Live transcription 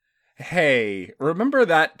Hey, remember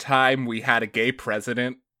that time we had a gay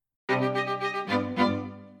president?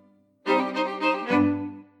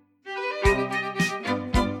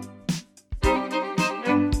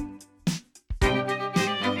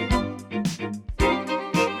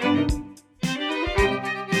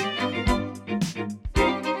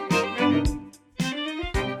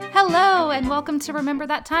 Hello, and welcome to Remember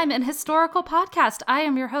That Time, an historical podcast. I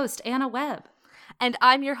am your host, Anna Webb. And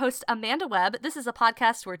I'm your host, Amanda Webb. This is a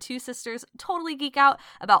podcast where two sisters totally geek out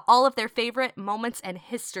about all of their favorite moments in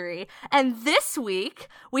history. And this week,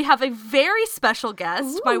 we have a very special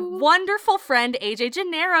guest, my wonderful friend, AJ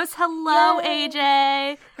Gennaros. Hello, Yay.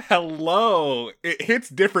 AJ. Hello! It hits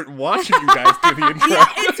different watching you guys do the intro. Yeah,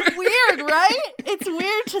 it's weird, right? It's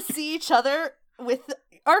weird to see each other with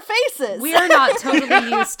our faces. We are not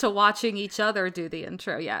totally used to watching each other do the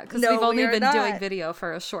intro yet, because No, we've only we are been not. doing video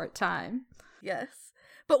for a short time. Yes.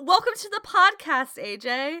 But welcome to the podcast,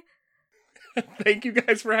 AJ. Thank you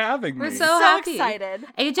guys for having me. We're So happy. excited.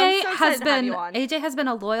 AJ I'm so has excited to have been you on. AJ has been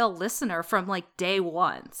a loyal listener from like day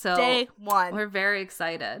one. So Day one. we're very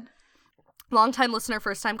excited. Long-time listener,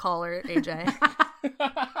 first-time caller, AJ.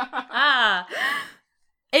 Ah,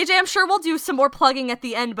 AJ, I'm sure we'll do some more plugging at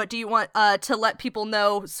the end, but do you want to let people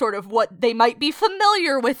know sort of what they might be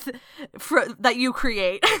familiar with that you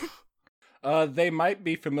create? They might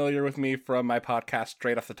be familiar with me from my podcast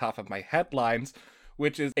Straight Off the Top of My Headlines,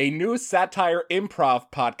 which is a new satire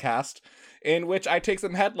improv podcast in which I take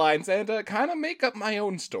some headlines and kind of make up my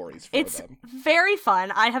own stories for It's them. very fun.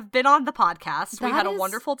 I have been on the podcast. We That had a is-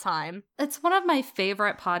 wonderful time. it's one of my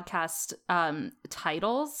favorite podcast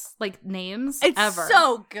titles, like names It's ever.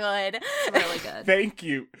 so good. It's really good. Thank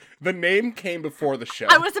you. The name came before the show.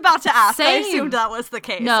 I was about to ask. I Same. assumed that was the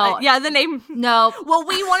case. No. Yeah, the name. No. Well,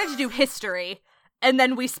 we wanted to do history, and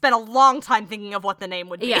then we spent a long time thinking of what the name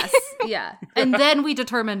would be. Yes, yeah. And then we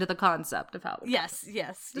determined the concept of how it would yes.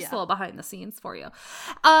 Just Yeah. a little behind the scenes for you.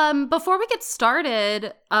 Before we get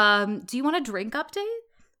started, do you want a drink update?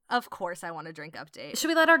 Of course, I want a drink update. Should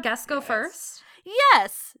we let our guests go Yes. first?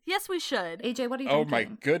 Yes, we should. AJ, what are you Oh drinking?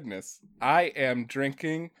 my goodness. I am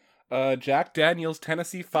drinking Jack Daniel's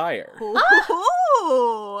Tennessee Fire.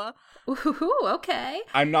 Ooh. Ooh, okay.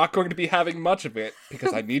 I'm not going to be having much of it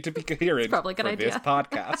because I need to be coherent probably a good for idea. this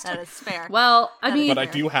podcast. That is fair. Well, I That mean, But I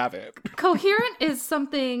do have it. coherent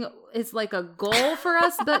is like a goal for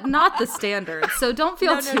us, but not the standard. So don't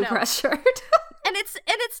feel No. too pressured. And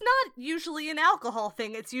it's not usually an alcohol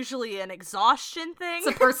thing. It's usually an exhaustion thing. It's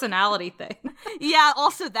a personality thing. Yeah,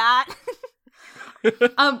 also that.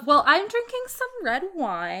 Well, I'm drinking some red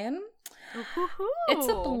wine. It's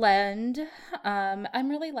a blend. I'm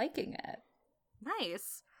really liking it.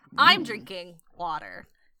 Nice. I'm drinking water.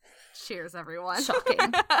 Cheers, everyone. Shocking.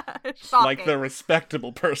 Shocking. Like the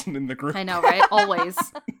respectable person in the group. I know, right?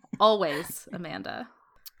 Always, Amanda.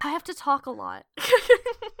 I have to talk a lot.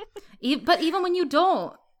 But even when you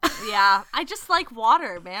don't, Yeah, I just like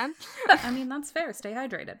water, man. I mean, that's fair. Stay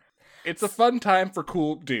hydrated. It's a fun time for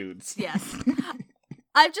cool dudes. Yes.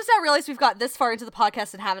 I've just now realized we've got this far into the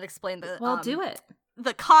podcast and haven't explained the Well, do it.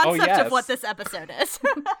 the concept yes. of what this episode is.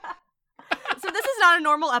 So this is not a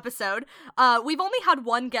normal episode. We've only had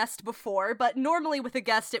one guest before, but normally with a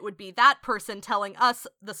guest it would be that person telling us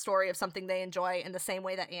the story of something they enjoy in the same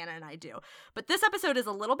way that Anna and I do. But this episode is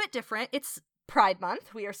a little bit different. It's Pride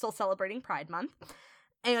Month. We are still celebrating Pride Month.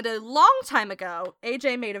 And a long time ago,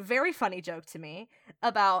 AJ made a very funny joke to me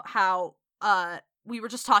about how we were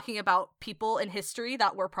just talking about people in history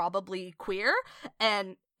that were probably queer,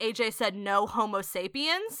 and AJ said no homo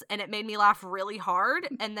sapiens, and it made me laugh really hard,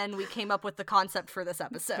 and then we came up with the concept for this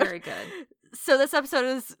episode. Very good. So this episode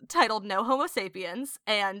is titled No Homo Sapiens,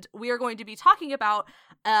 and we are going to be talking about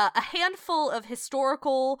a handful of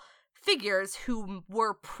historical figures who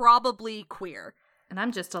were probably queer. And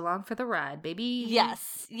I'm just along for the ride, baby.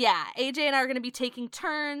 Yes, yeah. AJ and I are going to be taking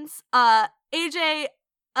turns. AJ,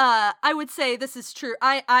 I would say this is true.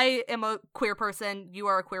 I am a queer person. You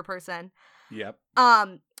are a queer person. Yep.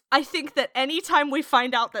 I think that anytime we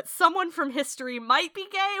find out that someone from history might be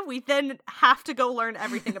gay, we then have to go learn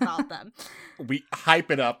everything about them. We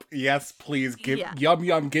hype it up. Yes, please. Yeah.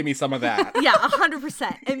 Yum, give me some of that. Yeah,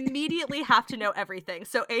 100%. Immediately have to know everything.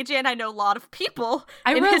 So AJ and I know a lot of people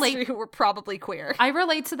I in relate- history who were probably queer. I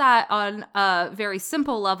relate to that on a very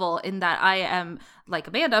simple level in that I am, like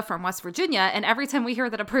Amanda, from West Virginia, and every time we hear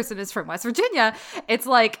that a person is from West Virginia, it's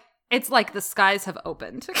like the skies have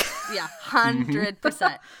opened. Yeah,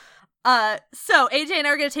 100%. So AJ and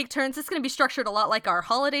I are going to take turns. This is going to be structured a lot like our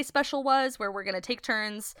holiday special was, where we're going to take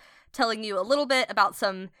turns telling you a little bit about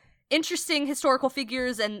some interesting historical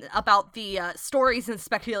figures and about the stories and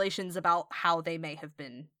speculations about how they may have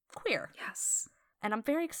been queer. Yes. And I'm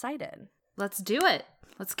very excited. Let's do it.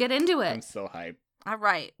 Let's get into I'm it. so hyped. All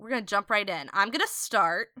right, we're going to jump right in. I'm going to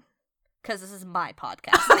start because this is my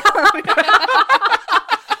podcast.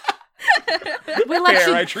 We'll let Fair,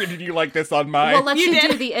 you, I treated you like this on mine. we'll let You you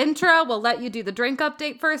did. do the intro. We'll let you do the drink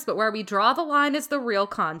update first, but where we draw the line is the real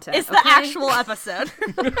content. It's the actual episode.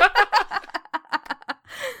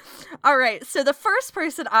 All right, so the first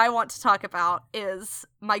person I want to talk about is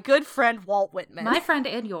my good friend Walt Whitman. My friend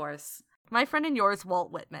and yours. My friend and yours,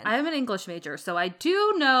 Walt Whitman. I am an English major, so I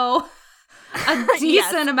do know a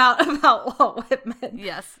decent amount about Walt Whitman.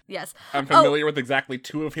 Yes, yes. I'm familiar with exactly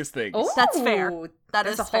 2 of his things. Oh, That's fair. That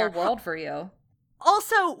There's is a fair. whole world for you.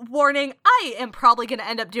 Also, warning, I am probably going to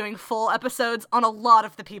end up doing full episodes on a lot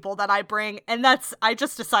of the people that I bring, and I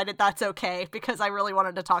just decided that's okay, because I really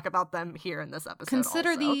wanted to talk about them here in this episode. Consider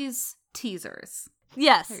also. these teasers.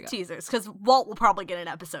 Yes, There you go. teasers, because Walt will probably get an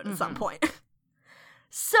episode at some point.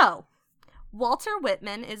 So, Walter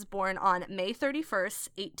Whitman is born on May 31st,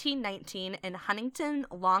 1819 in Huntington,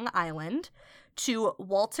 Long Island, to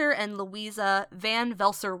Walter and Louisa Van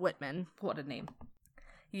Velser Whitman. What a name.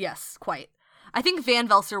 Yes, quite. I think Van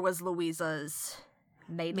Velser was Louisa's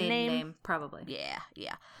maiden Name, probably. Yeah.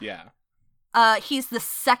 Yeah. He's the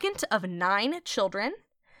second of 9 children,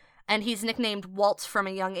 and he's nicknamed Walt from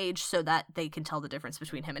a young age so that they can tell the difference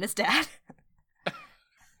between him and his dad.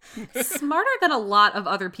 Smarter than a lot of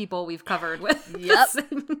other people we've covered with Yep. the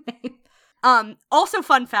same name. Also,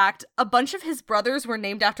 fun fact, a bunch of his brothers were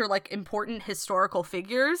named after, like, important historical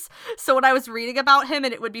figures. So when I was reading about him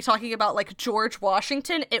and it would be talking about, like, George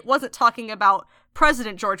Washington, it wasn't talking about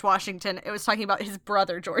President George Washington. It was talking about his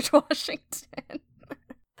brother, George Washington.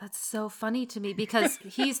 That's so funny to me because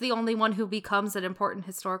he's the only one who becomes an important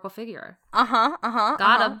historical figure.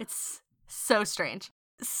 Got him. It's so strange.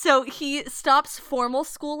 So he stops formal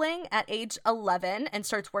schooling at age 11 and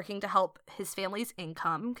starts working to help his family's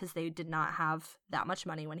income because they did not have that much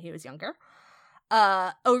money when he was younger.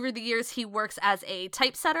 Over the years, he works as a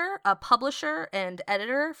typesetter, a publisher, and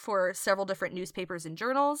editor for several different newspapers and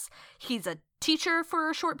journals. He's a teacher for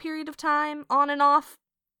a short period of time, on and off.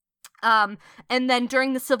 And then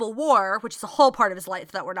during the Civil War, which is a whole part of his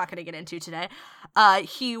life that we're not going to get into today,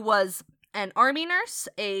 he was an army nurse,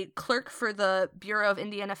 a clerk for the Bureau of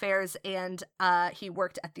Indian Affairs, and he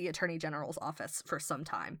worked at the Attorney General's office for some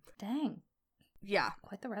time. Dang. Yeah.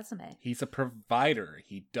 Quite the resume. He's a provider.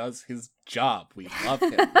 He does his job. We love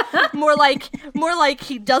him. more like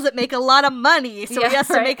he doesn't make a lot of money, so Yeah, he has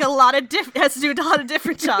to right. make has to do a lot of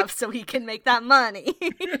different jobs so he can make that money.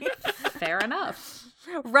 Fair enough.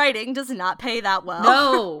 Writing does not pay that well.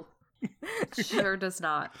 No. Sure does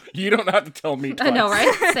not. You don't have to tell me twice. I know,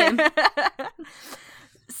 right? Same.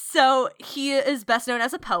 So he is best known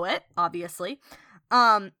as a poet, obviously.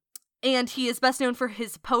 And he is best known for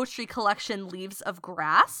his poetry collection Leaves of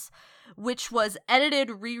Grass, which was edited,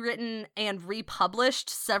 rewritten, and republished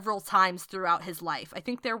several times throughout his life. I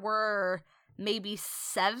think there were maybe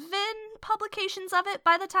 7 publications of it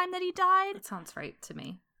by the time that he died. That sounds right to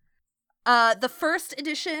me. The first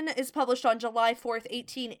edition is published on July 4th,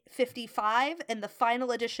 1855, and the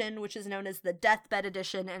final edition, which is known as the Deathbed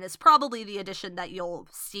Edition, and is probably the edition that you'll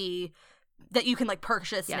see, that you can, like,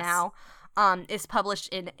 purchase Yes. now, is published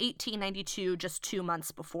in 1892, just 2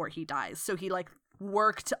 months before he dies. So he, like,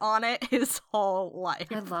 worked on it his whole life.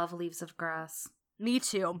 I love Leaves of Grass. Me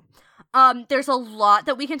too. There's a lot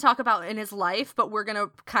that we can talk about in his life, but we're gonna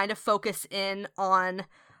kind of focus in on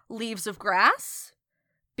Leaves of Grass,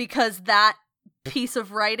 because that piece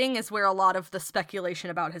of writing is where a lot of the speculation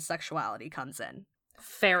about his sexuality comes in.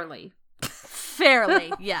 Fairly.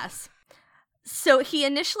 Fairly, yes. So he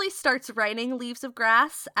initially starts writing Leaves of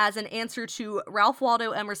Grass as an answer to Ralph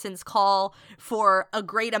Waldo Emerson's call for a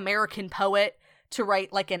great American poet to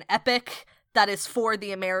write, like, an epic that is for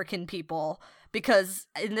the American people. Because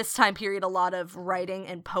in this time period, a lot of writing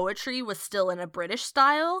and poetry was still in a British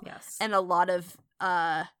style. Yes. And a lot of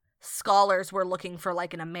scholars were looking for,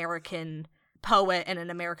 like, an American poet and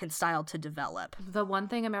an American style to develop. The one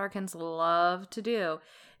thing Americans love to do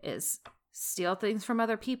is steal things from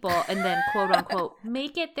other people and then, quote unquote,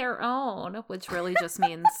 make it their own, which really just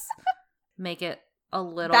means make it a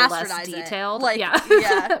little less Bastardize it. detailed. Like, yeah.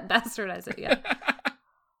 yeah. Bastardize it, yeah.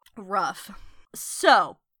 Rough.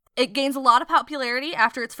 So, it gains a lot of popularity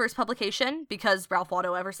after its first publication because Ralph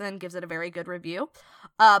Waldo Emerson gives it a very good review.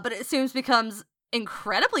 But it soon becomes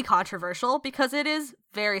incredibly controversial because it is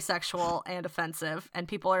very sexual and offensive, and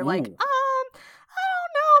people are like, Ooh. I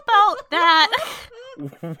don't know about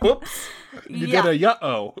that. Whoops. You Yeah. did a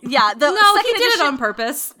uh-oh. Yeah, the No, second he did it edition- on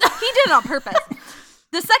purpose. He did it on purpose.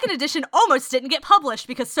 The second edition almost didn't get published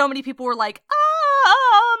because so many people were like,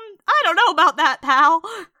 know about that, pal.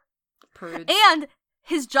 Prudes. And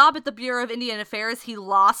his job at the Bureau of Indian Affairs, he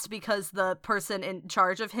lost because the person in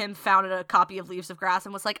charge of him found a copy of Leaves of Grass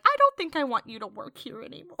and was like, I don't think I want you to work here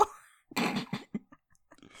anymore.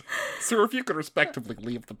 Sir, if you could respectively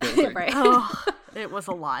leave the building. Right. Oh, it was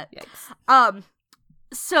a lot. Yikes.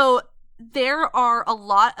 So there are a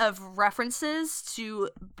lot of references to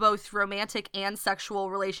both romantic and sexual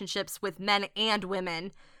relationships with men and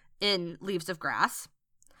women in Leaves of Grass.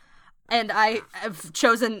 And I have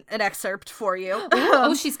chosen an excerpt for you.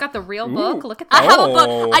 Oh, she's got the real book. Look at I that. have a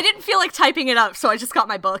book. I didn't feel like typing it up, so I just got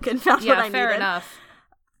my book and found what I needed. Fair enough.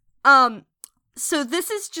 So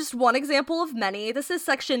this is just one example of many. This is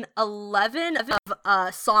section 11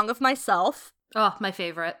 of Song of Myself. Oh, my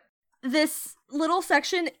favorite. This little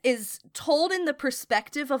section is told in the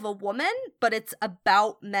perspective of a woman, but it's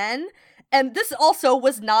about men. And this also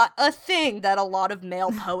was not a thing that a lot of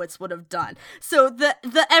male poets would have done. So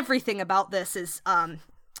the everything about this is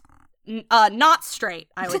not straight,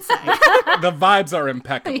 I would say. The vibes are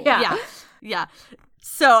impeccable. Yeah.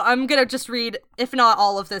 So I'm gonna just read, if not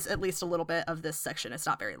all of this, at least a little bit of this section. It's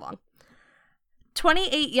not very long.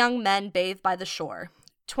 28 young men bathe by the shore.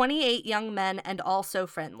 28 young men and all so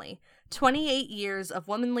friendly. 28 years of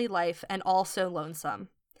womanly life and all so lonesome.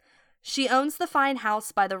 She owns the fine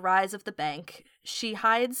house by the rise of the bank. She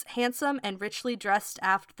hides handsome and richly dressed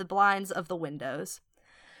aft the blinds of the windows.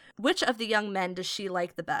 Which of the young men does she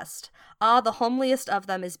like the best? Ah, the homeliest of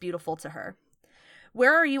them is beautiful to her.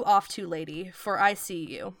 Where are you off to, lady? For I see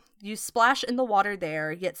you. You splash in the water there,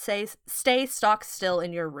 yet stay stock still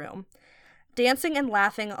in your room. Dancing and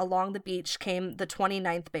laughing along the beach came the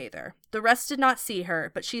 29th bather. The rest did not see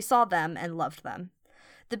her, but she saw them and loved them.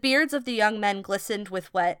 The beards of the young men glistened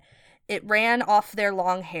with wet. It ran off their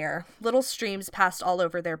long hair. Little streams passed all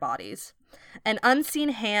over their bodies. An unseen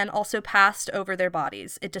hand also passed over their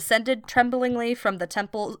bodies. It descended tremblingly from their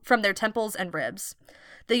temples and ribs.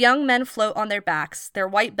 The young men float on their backs. Their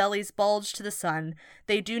white bellies bulge to the sun.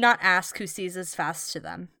 They do not ask who seizes fast to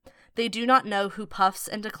them. They do not know who puffs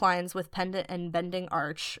and declines with pendant and bending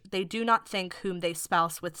arch. They do not think whom they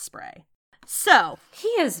spouse with spray. So. He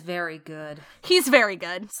is very good. He's very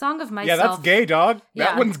good. Song of Myself. Yeah, that's gay, dog.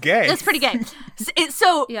 That one's gay. That's pretty gay.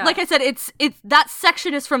 Like I said, it's that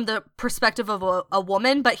section is from the perspective of a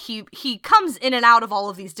woman, but he comes in and out of all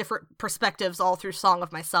of these different perspectives all through Song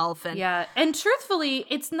of Myself. And truthfully,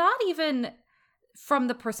 it's not even from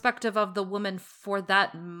the perspective of the woman for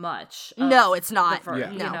that much. No, it's not. No.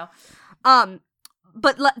 You know.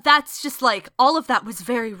 But that's just like, all of that was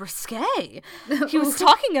very risque. He was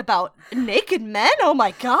talking about naked men. Oh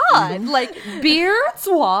my god. Like, beards?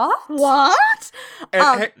 What?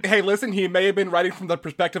 And, hey, listen, he may have been writing from the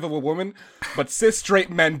perspective of a woman, but cis straight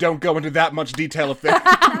men don't go into that much detail of things.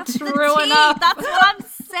 True enough. That's what I'm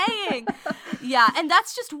saying. Yeah, and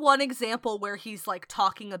that's just one example where he's like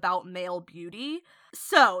talking about male beauty.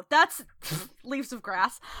 So that's Leaves of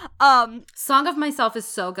Grass. Song of Myself is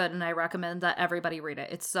so good, and I recommend that everybody read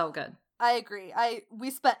it. It's so good. I agree. We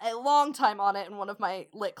spent a long time on it in one of my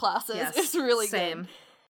lit classes. Yes, it's really same. good.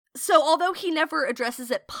 So although he never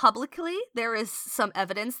addresses it publicly, there is some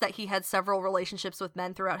evidence that he had several relationships with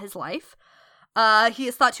men throughout his life. He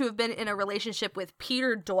is thought to have been in a relationship with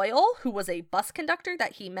Peter Doyle, who was a bus conductor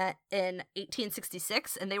that he met in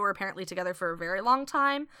 1866, and they were apparently together for a very long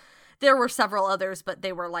time. There were several others, but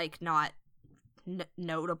they were, like, not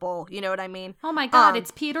notable. You know what I mean? Oh my god, it's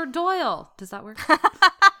Peter Doyle. Does that work?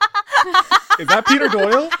 Is that Peter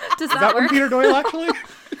Doyle? Does that work? From Peter Doyle, actually?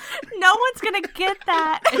 No one's gonna get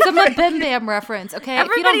that. It's a Mabim Bam reference, okay?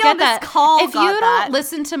 Everybody if you don't on get this call if you got that. don't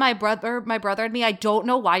listen to my brother and me, I don't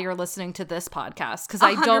know why you're listening to this podcast, because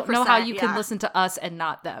I don't know how you can listen to us and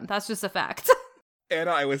not them. That's just a fact. Anna,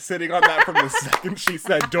 I was sitting on that from the second she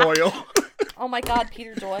said Doyle. Oh my god,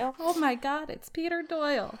 Peter Doyle. Oh my god, it's Peter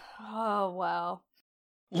Doyle. Oh, wow.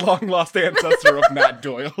 Long lost ancestor of Matt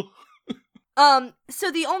Doyle.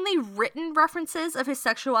 So the only written references of his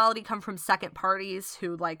sexuality come from second parties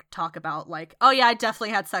who, like, talk about, like, oh yeah, I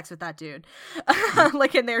definitely had sex with that dude.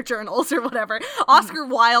 Like, in their journals or whatever. Oscar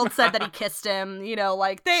Wilde said that he kissed him, you know,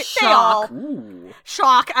 like, they all... Ooh.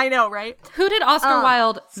 Shock, I know, right? Who did Oscar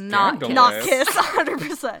Wilde not kiss?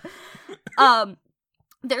 100%.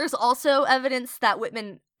 There's also evidence that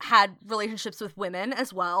Whitman had relationships with women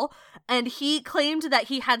as well, and he claimed that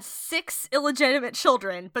he had 6 illegitimate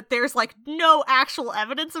children, but there's, like, no actual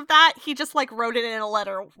evidence of that. He just, like, wrote it in a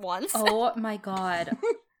letter once. Oh my god.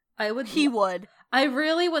 He would. I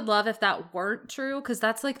really would love if that weren't true, because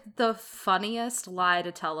that's, like, the funniest lie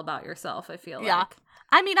to tell about yourself, I feel like.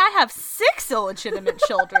 I mean, I have 6 illegitimate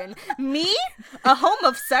children. Me? A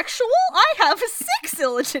homosexual? I have 6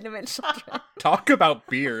 illegitimate children. Talk about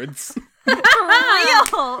beards. For real.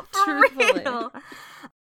 For Truthfully. real.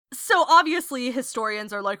 So obviously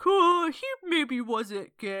historians are like, oh, he maybe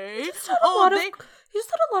wasn't gay. He's had a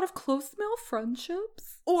lot of close male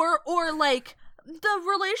friendships. Or like, the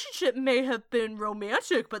relationship may have been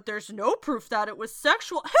romantic, but there's no proof that it was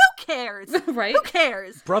sexual. Who cares? Right? Who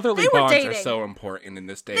cares? Brotherly They were bonds are dating. so important in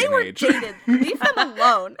this day They and were age. dated. Leave them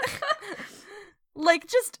alone. Like,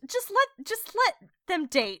 just let them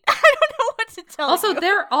date. I don't know what to tell Also, you.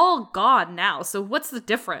 they're all gone now, so what's the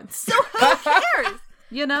difference? So who cares?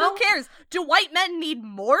 You know? Who cares? Do white men need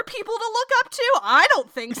more people to look up to? I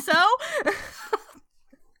don't think so.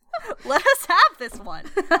 Let us have this one.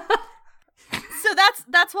 So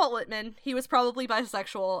that's Walt Whitman. He was probably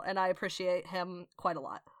bisexual, and I appreciate him quite a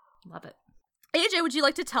lot. Love it. AJ, would you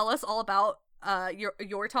like to tell us all about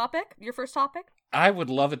your topic, your first topic? I would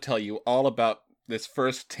love to tell you all about this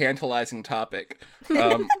first tantalizing topic.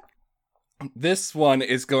 This one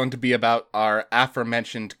is going to be about our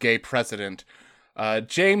aforementioned gay president,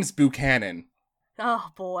 James Buchanan.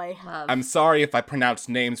 Oh boy. Love. I'm sorry if I pronounced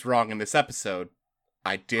names wrong in this episode.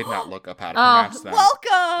 I did not look up how to pronounce them.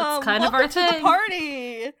 Welcome. It's kind of Welcome our to the thing.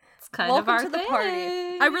 party. It's kind Welcome of our to the thing.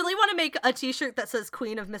 party. I really want to make a t-shirt that says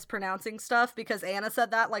Queen of Mispronouncing Stuff because Anna said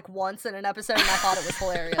that like once in an episode and I thought it was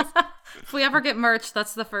hilarious. If we ever get merch,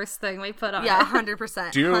 that's the first thing we put on. Yeah, it.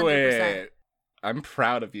 100%. Do 100%. it. I'm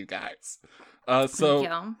proud of you guys. So Thank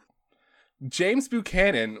you. James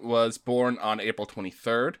Buchanan was born on April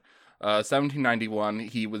 23rd, 1791.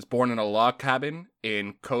 He was born in a log cabin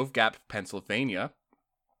in Cove Gap, Pennsylvania.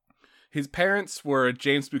 His parents were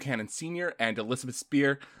James Buchanan Sr. and Elizabeth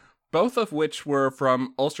Spear, both of which were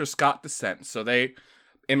from Ulster Scot descent, so they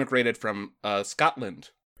immigrated from Scotland,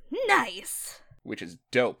 Nice. which is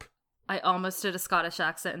dope. I almost did a Scottish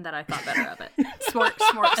accent and then I thought better of it. Smart.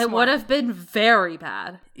 It would have been very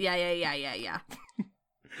bad. Yeah.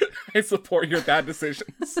 I support your bad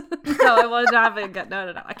decisions. No, it would not have been good.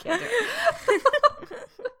 No, I can't do it.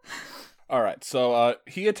 All right, so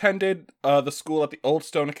he attended the school at the Old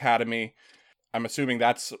Stone Academy. I'm assuming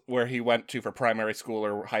that's where he went to for primary school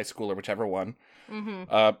or high school or whichever one.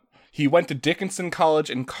 Mm-hmm. He went to Dickinson College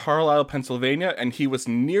in Carlisle, Pennsylvania, and he was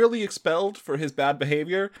nearly expelled for his bad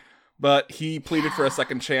behavior, but he pleaded for a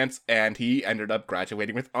second chance, and he ended up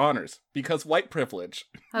graduating with honors, because white privilege.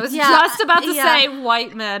 I was Yeah, just about to yeah. say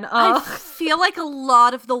white men. I Ugh. feel like a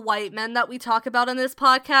lot of the white men that we talk about in this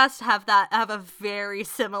podcast have a very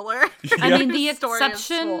similar. I mean, Story of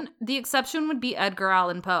school. the exception would be Edgar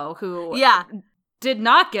Allan Poe, who Yeah. did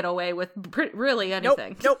not get away with really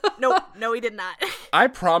anything. Nope. No, he did not. I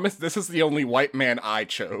promise this is the only white man I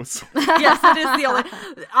chose. Yes, it is the only.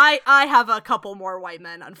 I have a couple more white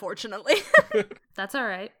men, unfortunately. That's all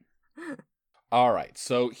right. All right,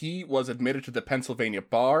 so he was admitted to the Pennsylvania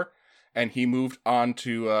bar, and he moved on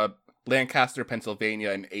to Lancaster,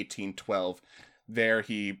 Pennsylvania in 1812. There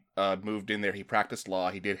he moved in there, he practiced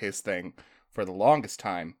law, he did his thing for the longest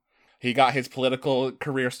time. He got his political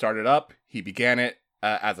career started up, he began it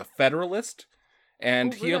as a Federalist,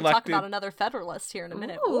 and Ooh, he we're gonna talk elected... about another Federalist here in a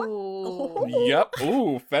minute. Ooh. Yep,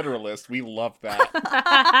 ooh, Federalist, we love that.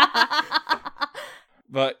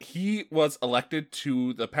 But he was elected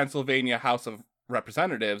to the Pennsylvania House of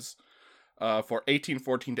Representatives for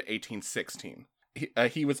 1814 to 1816.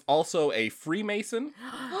 He was also a Freemason.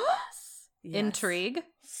 Yes. Intrigue.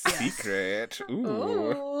 Secret. Ooh.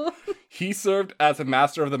 Ooh. He served as a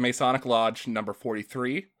master of the Masonic Lodge number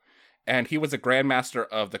 43, and he was a Grand Master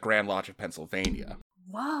of the Grand Lodge of Pennsylvania.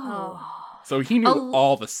 Whoa. Oh. So he knew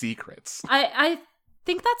all the secrets. I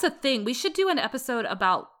think that's a thing. We should do an episode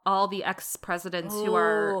about all the ex-presidents who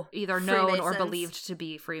are Ooh, either known or Freemasons. believed to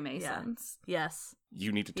be Freemasons. Yes.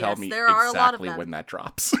 You need to tell Yes, me there are a lot of exactly them. when that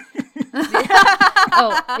drops.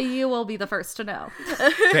 Oh, you will be the first to know.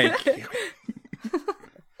 Thank you.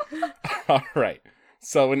 All right.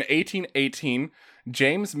 So in 1818,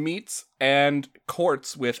 James meets and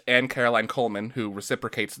courts with Anne Caroline Coleman, who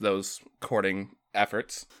reciprocates those courting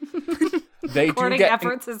efforts. They Courting do get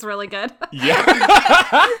efforts is really good.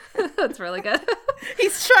 Yeah. That's really good.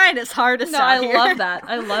 He's trying his hardest No, out I here. love that.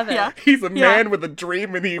 I love it. Yeah. He's a man with a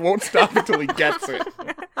dream and he won't stop until he gets it.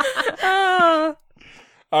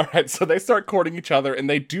 All right, so they start courting each other and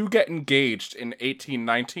they do get engaged in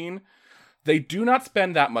 1819. They do not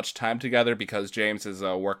spend that much time together because James is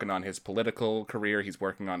working on his political career. He's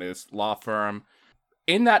working on his law firm.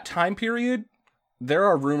 In that time period, there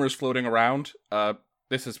are rumors floating around.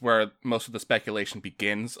 This is where most of the speculation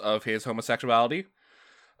begins of his homosexuality.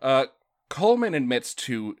 Coleman admits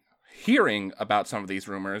to hearing about some of these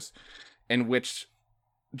rumors in which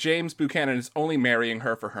James Buchanan is only marrying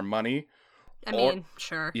her for her money. I mean,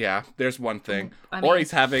 sure. Yeah, there's one thing. I Or mean-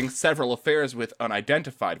 he's having several affairs with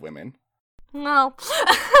unidentified women, No.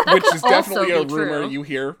 which is could definitely a also be rumor true. you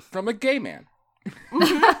hear from a gay man.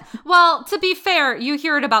 Well, to be fair, you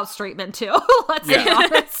hear it about straight men too. Let's be Yeah.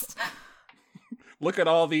 honest. Look at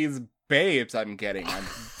all these babes I'm getting. I'm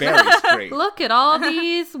very straight. Look at all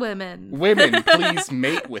these women. Women, please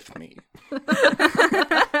mate with me.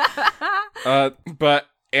 But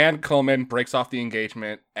Anne Coleman breaks off the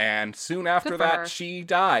engagement, and soon after Good for that, her. she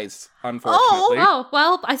dies, unfortunately. Oh,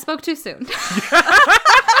 well, I spoke too soon.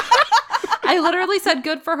 I literally said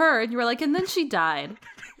good for her, and you were like, and then she died.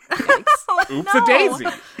 Oops a daisy.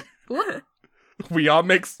 Whoop. We all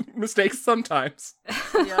make mistakes sometimes.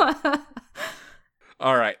 Yeah.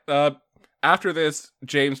 All right. After this,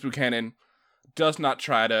 James Buchanan does not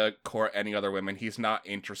try to court any other women. He's not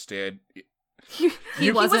interested.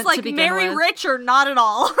 He wasn't was like, to begin marry with. rich or not at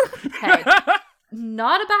all. Hey,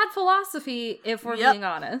 not a bad philosophy if we're Yep. being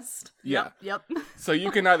honest. Yeah. Yep. So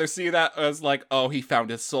you can either see that as like, oh, he found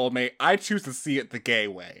his soulmate. I choose to see it the gay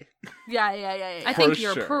way. Yeah. I think For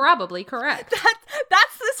you're sure. probably correct.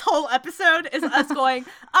 That's this whole episode is us going,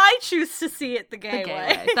 I choose to see it the The gay, gay way.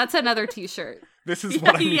 way. That's another t-shirt. This is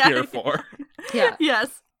what I'm Yeah. here for. Yeah.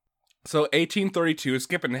 Yes. So 1832,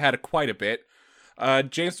 skipping ahead quite a bit,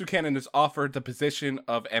 James Buchanan is offered the position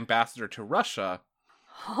of ambassador to Russia.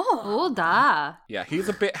 Oh, da. Yeah, he's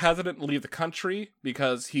a bit hesitant to leave the country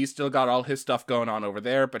because he's still got all his stuff going on over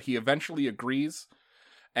there, but he eventually agrees,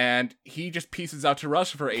 and he just pieces out to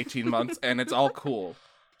Russia for 18 months, and it's all cool.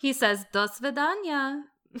 He says, "Do svidanya."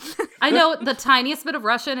 I know the tiniest bit of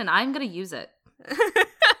Russian, and I'm going to use it.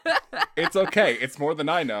 It's okay. It's more than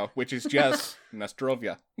I know, which is just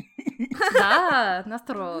Nastrovia. Da,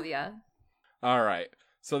 Nastarovia. All right.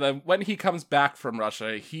 So then when he comes back from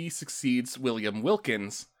Russia, he succeeds William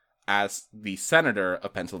Wilkins as the senator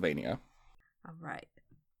of Pennsylvania. All right.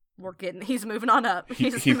 He's moving on up.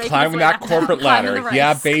 He's making his climbing way that up. corporate Climbing ladder. the Yeah,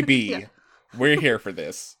 ranks. baby. Yeah. We're here for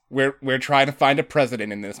this. We're trying to find a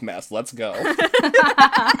president in this mess. Let's go.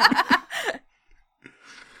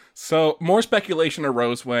 So more speculation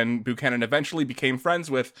arose when Buchanan eventually became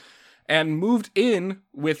friends with and moved in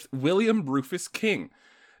with William Rufus King.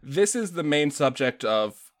 This is the main subject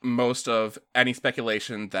of most of any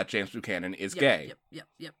speculation that James Buchanan is gay. Yep.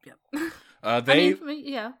 They I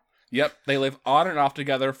mean, yeah. they live on and off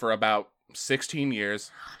together for about 16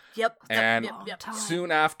 years. Yep. And Yep. Time.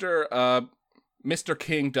 soon after, Mr.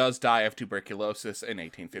 King does die of tuberculosis in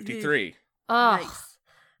 1853. Oh, Nice.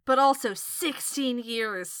 But also 16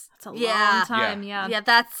 years. that's a Yeah. long time, yeah. Yeah,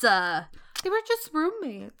 that's They were just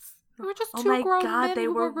roommates. They were just oh two my grown god, men they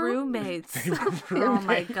who were roommates. roommates. They were Oh my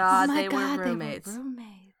roommates. god, Oh my they God, were roommates. roommates.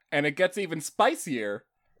 And it gets even spicier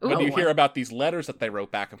when Ooh. you hear about these letters that they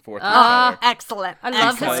wrote back and forth to each Ah. other. Excellent. I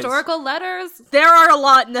love Excellent. historical letters. There are a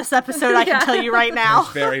lot in this episode, I can Yeah. tell you right now.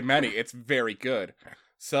 There's very many. It's very good.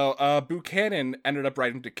 So Buchanan ended up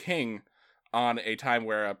writing to King on a time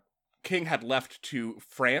where King had left to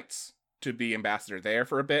France to be ambassador there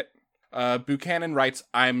for a bit. Buchanan writes,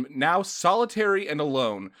 "I'm now solitary and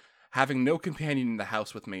alone, having no companion in the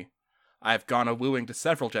house with me. I have gone a-wooing to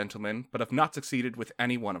several gentlemen, but have not succeeded with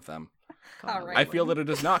any one of them. All right. I feel that it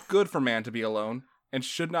is not good for man to be alone, and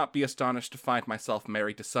should not be astonished to find myself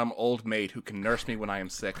married to some old maid who can nurse me when I am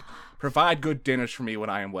sick, provide good dinners for me when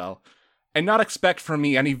I am well, and not expect from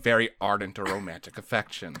me any very ardent or romantic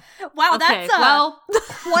affection." Wow, Okay, that's well,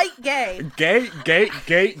 quite gay. Gay.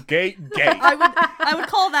 I would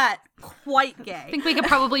call that quite I gay. think we could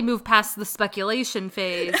probably move past the speculation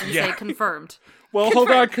phase and Yeah. say confirmed. Well,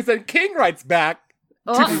 hold on, because then King writes back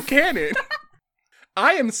to Oh. Buchanan.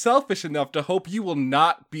 "I am selfish enough to hope you will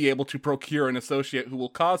not be able to procure an associate who will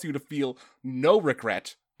cause you to feel no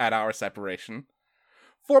regret at our separation.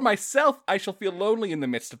 For myself, I shall feel lonely in the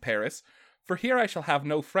midst of Paris, for here I shall have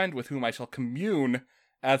no friend with whom I shall commune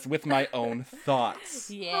as with my own thoughts."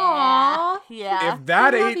 Yeah. Aw. Yeah. If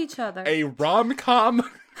that We love ain't each other. a rom-com,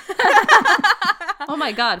 Oh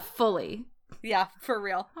my god, fully. Yeah, for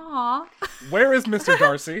real. Aw. where is Mr.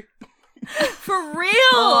 Darcy? For real.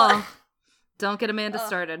 Oh. Don't get Amanda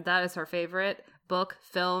started. That is her favorite book,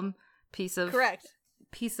 film, piece of Correct.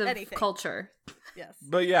 Anything. culture. Yes.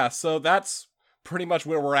 But yeah, so that's pretty much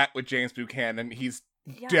where we're at with James Buchanan. He's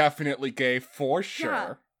definitely gay for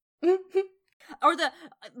sure. Or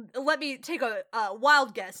let me take a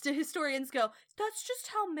wild guess. Do historians go, that's just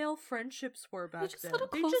how male friendships were back just then? had a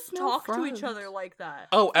They close just male talked to each friends." other like that.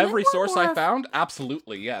 Oh, every Men were source more I of- found?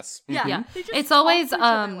 Absolutely, yes. Yeah. Yeah. They just It's talked always to each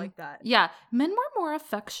other like that. yeah, men were more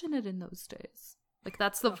affectionate in those days. Like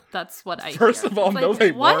that's what I First hear. of all, It's no, like,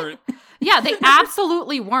 they what? weren't. Yeah, they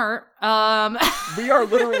absolutely weren't. We are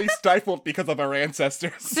literally stifled because of our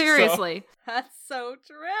ancestors. Seriously. That's so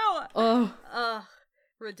true. Oh. Ugh,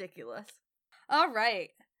 ridiculous. All right.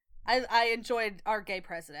 I enjoyed our gay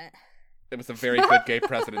president. It was a very good gay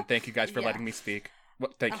president. Thank you guys for Yeah. letting me speak.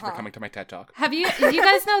 Well, thank you for coming to my TED Talk. Do you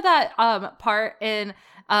guys know that part in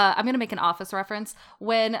I'm gonna make an Office reference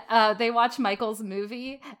when they watch Michael's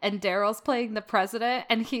movie and Daryl's playing the president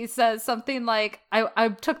and he says something like I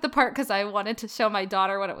took the part because I wanted to show my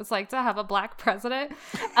daughter what it was like to have a black president,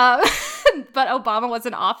 but Obama was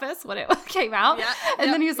in office when it came out,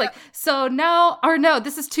 and then he was like, so now, or no,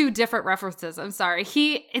 this is two different references. I'm sorry.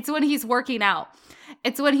 It's when he's working out.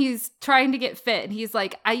 It's when he's trying to get fit and he's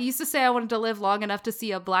like, I used to say I wanted to live long enough to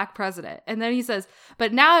see a black president. And then he says,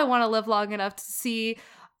 but now I want to live long enough to see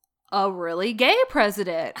a really gay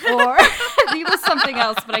president. Or he was something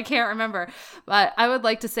else, but I can't remember. But I would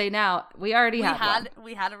like to say now, we had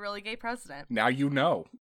a really gay president. Now you know.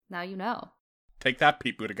 Now you know. Take that,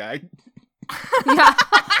 Pete Buttigieg. Yeah.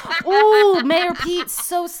 Ooh, Mayor Pete,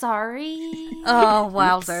 so sorry. Oh,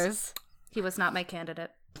 wowzers. He was not my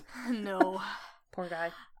candidate. No. Poor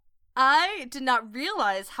guy. I did not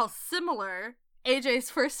realize how similar AJ's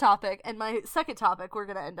first topic and my second topic were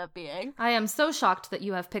going to end up being. I am so shocked that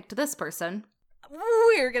you have picked this person.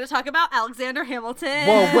 We're going to talk about Alexander Hamilton.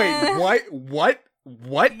 Whoa, wait, what?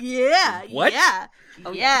 Yeah. What? Yeah.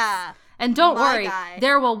 Oh, yeah. And don't My worry, guy.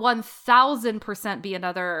 there will 1000% be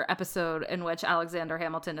another episode in which Alexander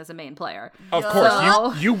Hamilton is a main player. Of Yo.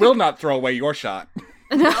 course, you will not throw away your shot.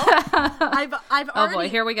 I've already, oh boy,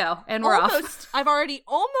 here we go. And we're off. I've already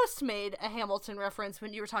almost made a Hamilton reference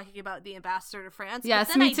when you were talking about the ambassador to France. Yes,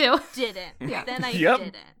 but then me too. Didn't. Yeah. Then I Yep.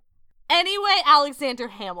 didn't. Anyway, Alexander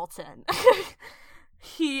Hamilton.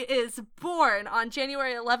 He is born on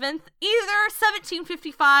January 11th, either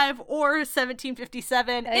 1755 or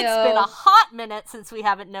 1757. It's been a hot minute since we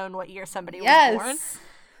haven't known what year somebody was born.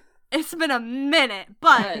 It's been a minute,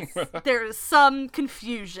 but there's some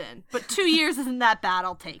confusion. But 2 years isn't that bad.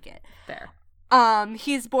 I'll take it. There.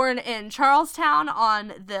 He's born in Charlestown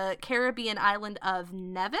on the Caribbean island of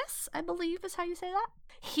Nevis, I believe is how you say that.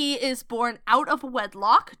 He is born out of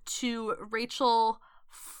wedlock to Rachel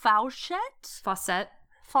Fawcett.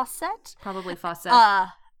 Probably Fawcett.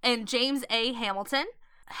 And James A. Hamilton.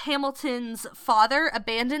 Hamilton's father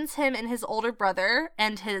abandons him and his older brother,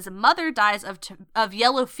 and his mother dies of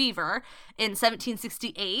yellow fever in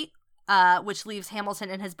 1768, which leaves Hamilton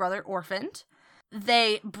and his brother orphaned.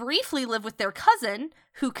 They briefly live with their cousin,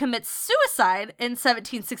 who commits suicide in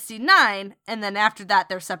 1769, and then after that,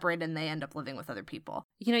 they're separated and they end up living with other people.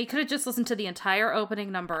 You know, you could have just listened to the entire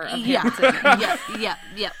opening number of Yeah. Hamilton.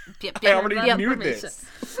 Yep. I already knew this.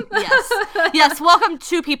 Yes. Welcome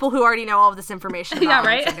to people who already know all of this information about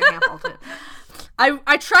Alexander Hamilton.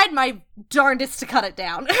 I tried my darndest to cut it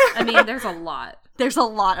down. I mean, there's a lot. There's a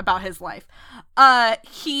lot about his life.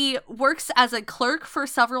 He works as a clerk for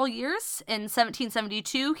several years. In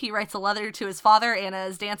 1772, he writes a letter to his father. Anna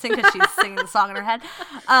is dancing because she's singing the song in her head.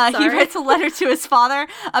 He writes a letter to his father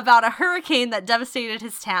about a hurricane that devastated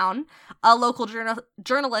his town. A local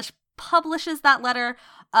journalist publishes that letter,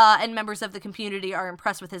 and members of the community are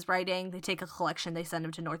impressed with his writing. They take a collection, they send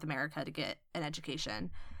him to North America to get an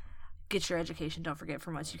education. Get your education, don't forget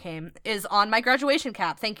from whence you came, is on my graduation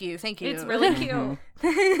cap. Thank you. It's really cute.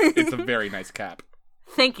 It's a very nice cap.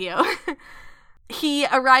 Thank you. He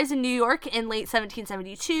arrives in New York in late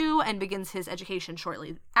 1772 and begins his education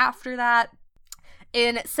shortly after that.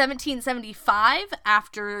 In 1775,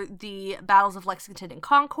 after the battles of Lexington and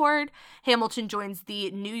Concord, Hamilton joins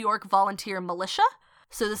the New York Volunteer Militia.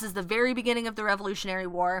 So this is the very beginning of the Revolutionary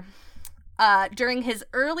War. During his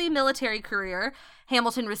early military career,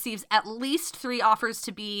 Hamilton receives at least 3 offers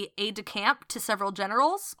to be aide-de-camp to several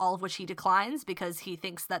generals, all of which he declines because he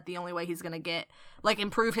thinks that the only way he's going to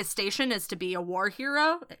improve his station is to be a war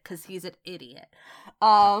hero, because he's an idiot.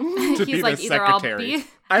 He's like, either I'll be...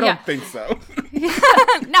 I don't think so.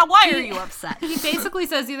 Now, why are you upset? He basically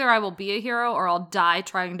says either I will be a hero or I'll die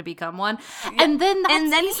trying to become one. Yep. And then that's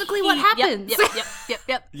basically what happens.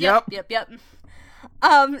 Yep.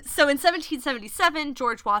 So in 1777,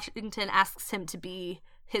 George Washington asks him to be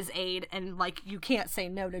his aide, and you can't say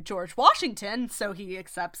no to George Washington, so he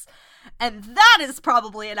accepts. And that is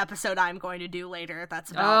probably an episode I'm going to do later.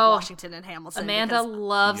 That's about Washington and Hamilton. Amanda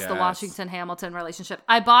loves the Washington-Hamilton relationship.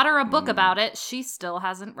 I bought her a book about it. She still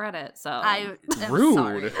hasn't read it, so I am rude.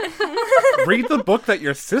 sorry. Read the book that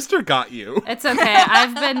your sister got you. It's okay.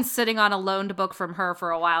 I've been sitting on a loaned book from her for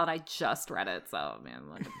a while, and I just read it, so man,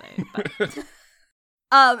 look at that.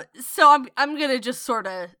 So I'm gonna just sort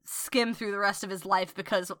of skim through the rest of his life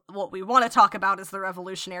because what we want to talk about is the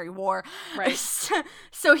Revolutionary War. Right.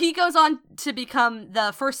 So he goes on to become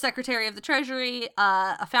the first Secretary of the Treasury,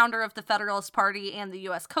 a founder of the Federalist Party and the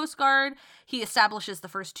U.S. Coast Guard. He establishes the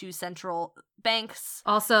first 2 central banks.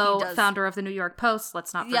 Also, founder of the New York Post.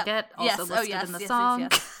 Let's not forget. Yep. Also listed in the song.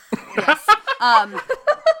 Yes.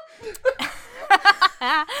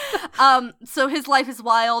 So his life is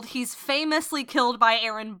wild. He's famously killed by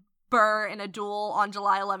Aaron Burr in a duel on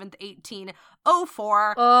July 11th,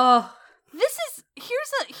 1804. Oh,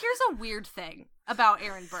 Here's a weird thing about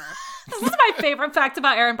Aaron Burr. this is my favorite fact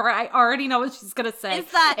about Aaron Burr. I already know what she's gonna say.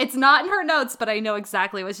 Is that it's not in her notes, but I know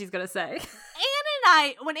exactly what she's gonna say.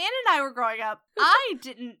 When Anne and I were growing up, I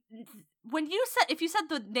didn't. If you said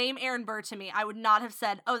the name Aaron Burr to me, I would not have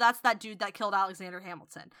said, "Oh, that's that dude that killed Alexander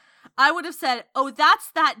Hamilton." I would have said, "Oh,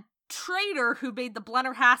 that's that traitor who made the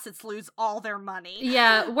Blennerhassetts lose all their money."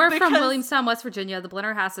 Yeah, we're from Williamstown, West Virginia. The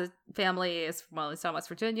Blennerhassett family is from Williamstown, West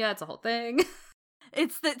Virginia. It's a whole thing.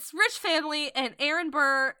 It's this rich family, and Aaron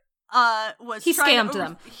Burr he scammed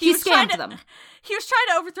them. He scammed them. He was trying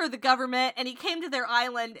to overthrow the government, and he came to their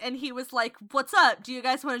island, and he was like, "What's up? Do you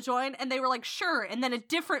guys want to join?" And they were like, "Sure." And then a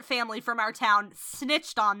different family from our town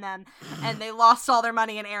snitched on them, and they lost all their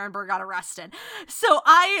money, and Aaron Burr got arrested. So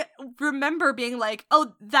I remember being like,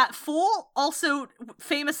 "Oh, that fool also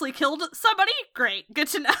famously killed somebody? Great. Good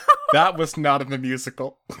to know." That was not in the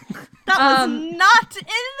musical. That was not in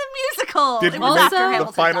the musical. Did it we was make after the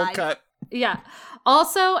Hamilton final died. cut? Yeah.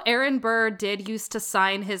 Also, Aaron Burr did used to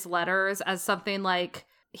sign his letters as something like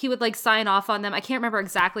he would like sign off on them. I can't remember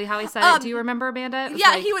exactly how he said it. Do you remember, Amanda?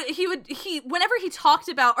 Yeah, like, he whenever he talked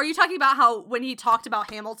about, are you talking about how when he talked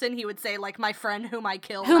about Hamilton, he would say like, "My friend whom I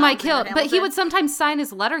killed." But he would sometimes sign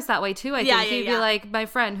his letters that way too. I think he'd be like, "My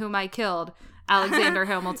friend whom I killed, Alexander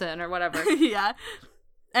Hamilton," or whatever. Yeah.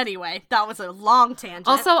 Anyway, that was a long tangent.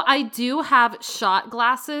 Also, I do have shot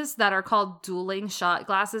glasses that are called dueling shot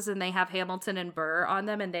glasses, and they have Hamilton and Burr on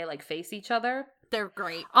them, and they like face each other. They're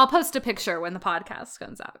great. I'll post a picture when the podcast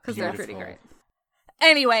comes out because they're pretty great.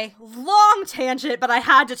 Anyway, long tangent, but I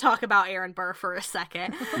had to talk about Aaron Burr for a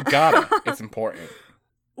second. Got it. It's important.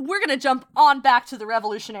 We're going to jump on back to the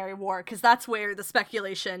Revolutionary War because that's where the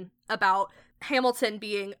speculation about Hamilton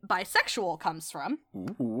being bisexual comes from.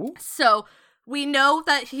 Ooh. So we know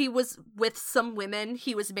that he was with some women.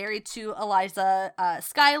 He was married to Eliza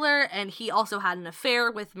Schuyler, and he also had an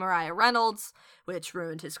affair with Maria Reynolds, which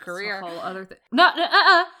ruined his career. That's a whole other thing. No,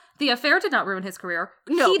 the affair did not ruin his career.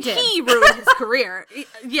 No, he did. He ruined his career.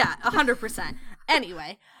 Yeah, 100%.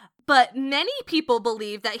 Anyway, but many people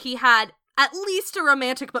believe that he had at least a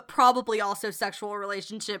romantic, but probably also sexual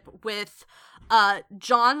relationship with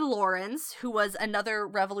John Laurens, who was another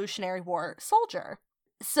Revolutionary War soldier.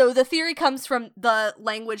 So the theory comes from the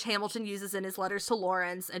language Hamilton uses in his letters to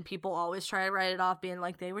Laurens, and people always try to write it off being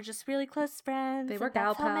like, they were just really close friends. They were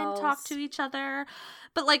gal gal pals. Men talk to each other.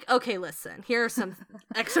 But like, okay, listen, here are some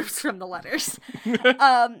excerpts from the letters.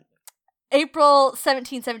 April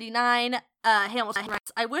 1779, Hamilton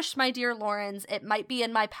writes, "I wish, my dear Laurens, it might be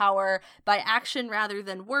in my power, by action rather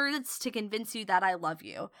than words, to convince you that I love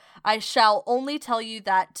you. I shall only tell you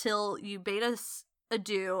that till you bade us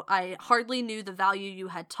adieu, I hardly knew the value you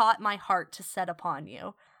had taught my heart to set upon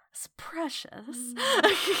you." It's precious.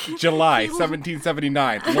 July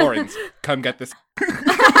 1779. Laurens, come get this. AJ,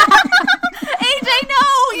 no!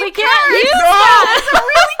 You can't use No! that! It's a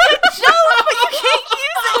really good joke, but you can't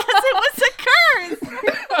use it because it was a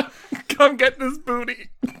curse! Come get this booty.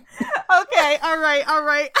 Okay, alright. A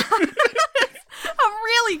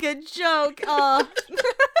really good joke.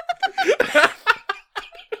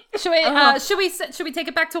 Should we take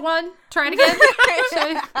it back to one? Try it again? Should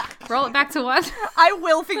we roll it back to one? I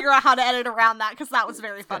will figure out how to edit around that because that was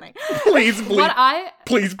very funny. Please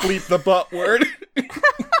bleep the butt word.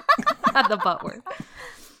 Not the butt word.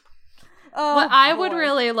 Oh, what I would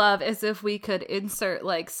really love is if we could insert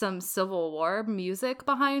like some Civil War music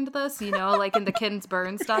behind this, you know, like in the Ken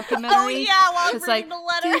Burns documentary. Oh yeah, while I'm it's reading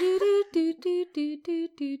like, the letter.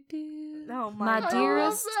 Oh my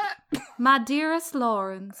my dearest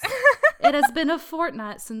Laurens, it has been a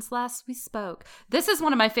fortnight since last we spoke. This is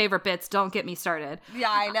one of my favorite bits. Don't get me started. Yeah,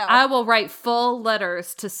 I know. I will write full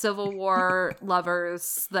letters to Civil War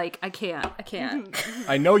lovers. Like I can't.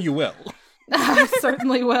 I know you will. I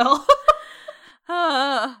certainly will.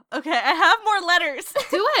 Okay, I have more letters.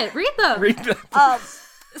 Do it. Read them.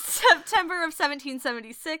 September of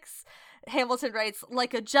 1776, Hamilton writes,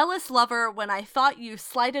 "Like a jealous lover, when I thought you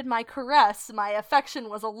slighted my caress, my affection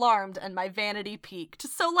was alarmed and my vanity piqued."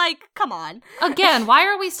 So, like, come on. Again, why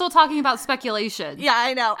are we still talking about speculation? Yeah,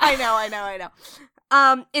 I know.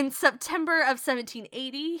 In September of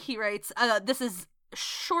 1780, he writes, I think this is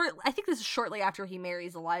shortly after he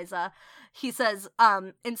marries Eliza. He says,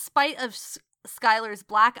 in spite of Schuyler's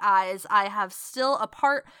black eyes, I have still a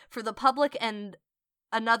part for the public and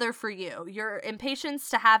another for you. Your impatience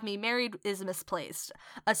to have me married is misplaced.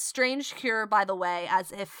 A strange cure, by the way,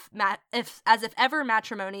 as if ever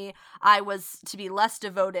matrimony I was to be less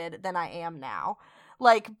devoted than I am now.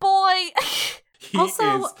 Like, boy... He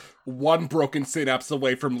Also, is one broken synapse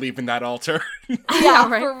away from leaving that altar. Yeah,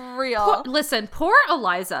 right. for real. Listen, poor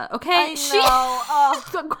Eliza, okay? I know.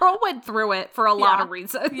 The girl went through it for a lot Yeah. of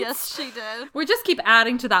reasons. Yes, she did. We just keep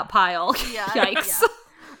adding to that pile. Yeah. Yikes.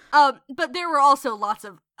 Yeah. But there were also lots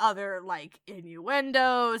of other, like,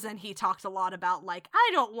 innuendos, and he talked a lot about, like, I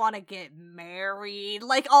don't want to get married,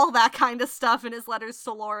 like, all that kind of stuff in his letters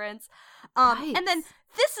to Lawrence. Right. And then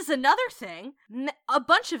this is another thing. A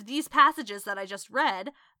bunch of these passages that I just read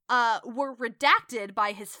were redacted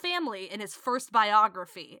by his family in his first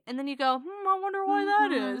biography. And then you go, I wonder why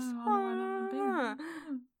that is.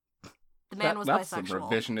 The man was that's bisexual. some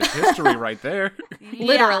revisionist history right there. Yeah,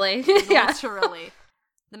 Literally. Yeah. literally.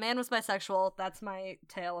 The man was bisexual. That's my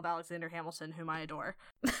tale of Alexander Hamilton, whom I adore.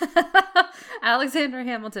 Alexander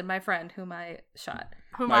Hamilton, my friend, whom I shot.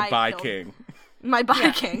 Whom My I bi killed. king. My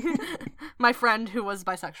bi king. My friend who was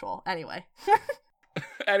bisexual. Anyway.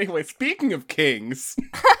 Anyway, speaking of kings,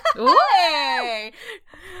 Ooh, Hey!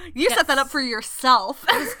 You set that up for yourself.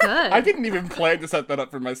 that's good. I didn't even plan to set that up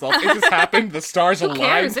for myself. It just happened. The stars Who aligned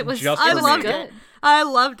cares? It was, just I it for was loved me. good. I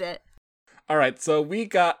loved it. All right, so we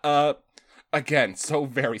got again, so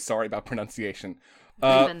very sorry about pronunciation.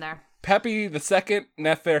 We've been there. Pepi the Second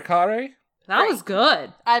Neferkare. That was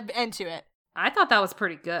good. I'm into it. I thought that was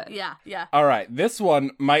pretty good. Yeah, yeah. All right, this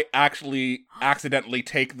one might actually accidentally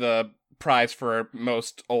take the prize for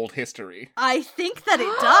most old history. I think that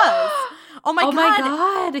it does. Oh my Oh god. my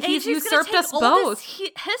god, he's AJ's gonna usurped take us oldest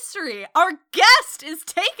both. History. Our guest is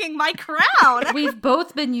taking my crown. We've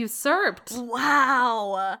both been usurped.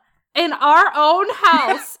 Wow. In our own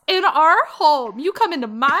house, in our home. You come into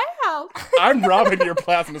my house. I'm robbing your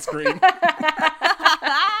plasma screen.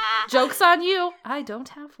 Joke's on you. I don't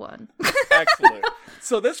have one. Excellent.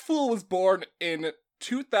 So this fool was born in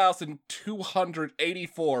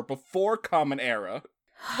 2284 before Common Era.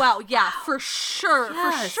 Wow, yeah, for sure. For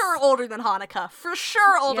Yes. sure older than Hanukkah. For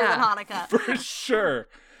sure older Yeah. than Hanukkah. For sure.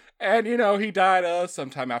 And, you know, he died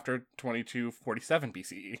sometime after 2247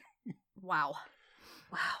 BCE. Wow.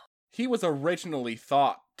 Wow. He was originally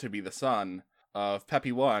thought to be the son of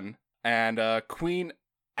Pepi I and Queen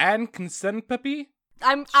Anne Consent Pepi.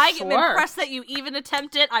 I'm Sure. impressed that you even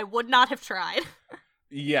attempt it. I would not have tried.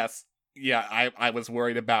 Yes. Yeah, I was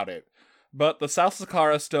worried about it. But the South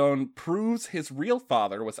Saqqara stone proves his real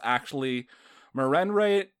father was actually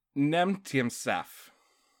Merenre Nemtiemsef.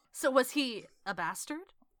 So was he a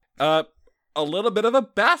bastard? A little bit of a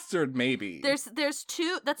bastard, maybe. There's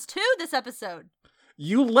two. That's two this episode.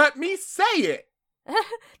 You let me say it!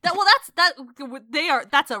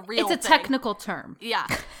 That's a real It's a thing. technical term. Yeah.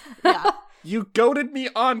 Yeah. You goaded me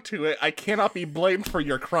onto it. I cannot be blamed for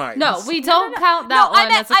your crimes. No, we don't count that one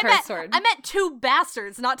as a curse word. I meant two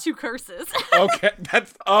bastards, not two curses. Okay,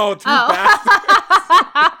 that's... Oh, two Oh. bastards.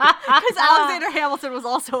 Because Alexander Hamilton was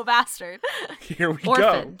also a bastard. Here we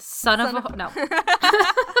Orphan. go. Son of a... No.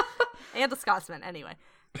 And a Scotsman, anyway.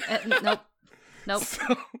 Nope.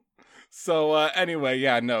 So, anyway,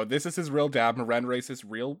 yeah, no, this is his real dad. Merenre's his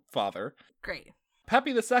real father. Great.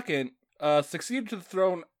 Pepi II succeeded to the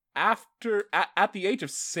throne at the age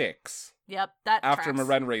of 6 Yep, that after tracks.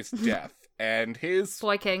 Merenre's death. And his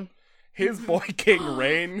Boy king. boy king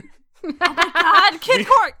reign... God, Kid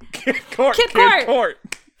Court! Kid Court! Kid Kid Court! Court!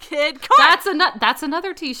 Kid Court! That's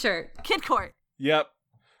another t-shirt. Kid Court. Yep.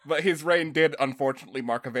 But his reign did unfortunately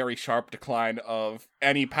mark a very sharp decline of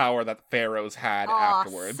any power that pharaohs had Aw,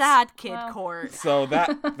 afterwards. sad Kid Wow. Court. So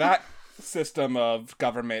that system of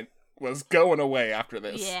government was going away after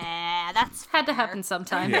this. Yeah, that's Had to fair. happen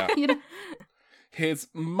sometime. Yeah. You know? His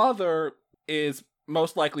mother is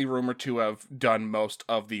most likely rumored to have done most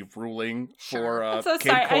of the ruling Sure. for I'm so Kid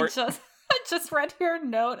sorry. Court. I just read your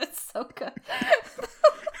note. It's so good.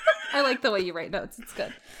 I like the way you write notes. It's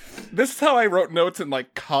good. This is how I wrote notes in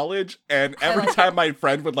like college, and every like time my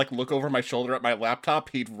friend would like look over my shoulder at my laptop,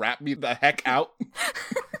 he'd rap me the heck out.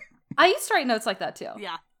 I used to write notes like that too.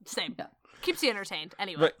 Yeah, same. Yeah. Keeps you entertained.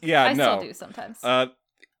 Anyway. But yeah, I no. still do sometimes.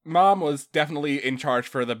 Mom was definitely in charge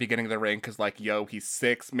for the beginning of the reign because, like, yo, he's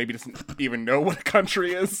 6, maybe doesn't even know what a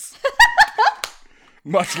country is,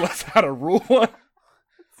 much less how to rule one.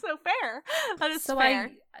 So fair. That is So fair.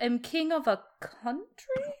 I am king of a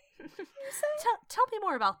country? Tell me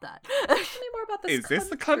more about that. Tell me more about this. Is this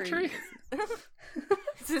the country?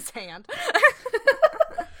 It's his hand.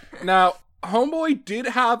 Now, Homeboy did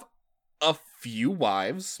have a few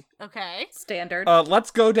wives. Okay. Standard.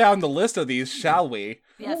 Let's go down the list of these, shall we?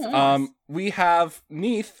 Yes. We have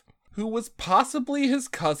Neith, who was possibly his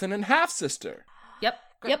cousin and half-sister.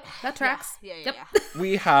 Yep, that tracks. Yeah.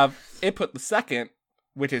 We have Iput II,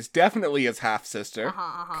 which is definitely his half-sister.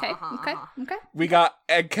 Okay. We got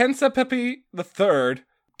Ekhensepepi III,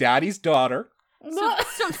 Daddy's daughter.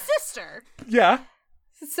 So sister. Yeah,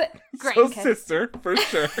 Great. so okay. sister, for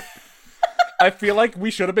sure. I feel like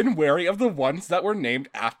we should have been wary of the ones that were named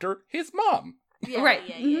after his mom. Yeah, Right.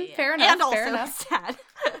 Yeah. Mhm, fair enough, And also fair enough. his dad.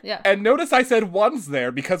 Yeah. And notice I said ones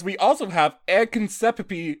there because we also have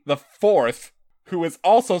Ekhensepepi IV, who is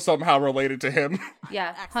also somehow related to him.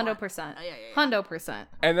 Yeah. Excellent. 100%. Yeah. 100%.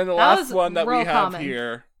 And then the That last was one that we real have common.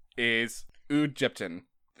 here is Ujipton.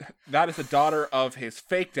 That is the daughter of his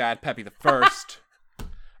fake dad, Pepi I.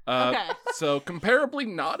 Okay. So comparably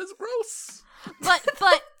not as gross. But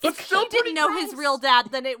if he still pretty didn't know his gross. real dad,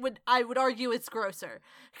 then I would argue it's grosser.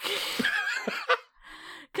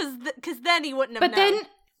 Because then he wouldn't have known.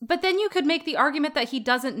 But then you could make the argument that he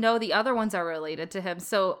doesn't know the other ones are related to him.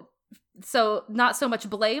 So not so much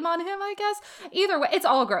blame on him, I guess. Either way, it's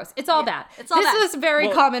all gross. It's all bad. it's all this bad. is very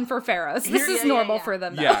Well, common for pharaohs. This is normal for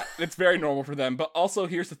them, though. Yeah, it's very normal for them. But also,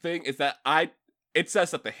 here's the thing: is that it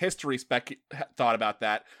says that the history thought about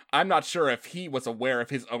that. I'm not sure if he was aware of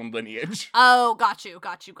his own lineage. Oh, got you.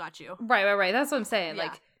 Right. That's what I'm saying. Yeah.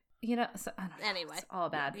 Like, so, I don't know. Anyway. It's all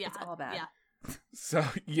bad. Yeah, It's all bad. Yeah. So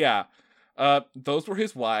yeah, those were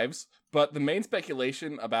his wives. But the main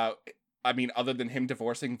speculation about, other than him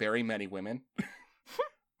divorcing very many women,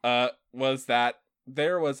 was that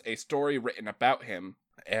there was a story written about him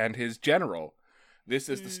and his general. This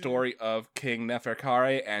is the story of King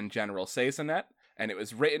Neferkare and General Seisanet, and it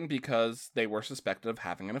was written because they were suspected of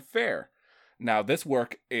having an affair. Now, this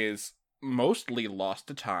work is mostly lost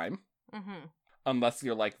to time, unless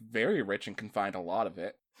you're, very rich and can find a lot of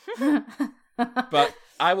it. But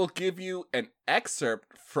I will give you an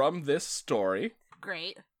excerpt from this story.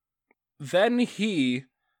 Great. Then he,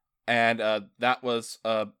 and that was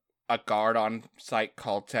a guard on site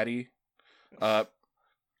called Teddy.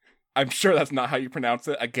 I'm sure that's not how you pronounce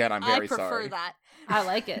it. Again, I'm very sorry. I prefer that. I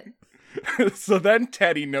like it. So then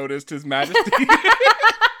Teddy noticed His Majesty.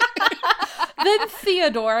 Then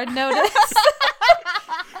Theodore noticed.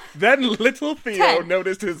 Then little Theo Ted.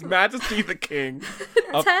 noticed His Majesty the King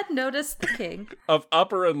Ted noticed the king. of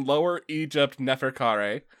Upper and Lower Egypt,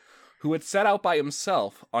 Neferkare, who had set out by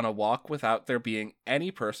himself on a walk without there being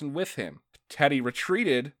any person with him. Teddy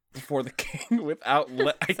retreated before the king without...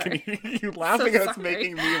 I can hear you laughing, and it's sorry.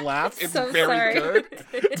 making me laugh. It's So very sorry. good.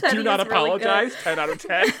 Teddy Do not is really good. apologize. 10 out of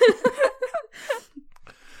 10.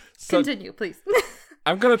 So Continue, please.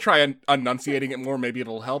 I'm going to try enunciating it more. Maybe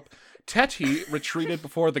it'll help. Teddy retreated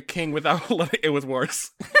before the king without letting... It was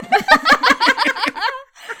worse.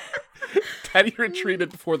 Teddy retreated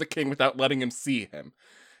before the king without letting him see him.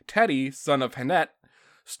 Teddy, son of Henet,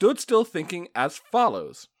 stood still thinking as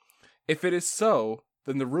follows. If it is so,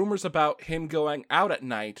 then the rumors about him going out at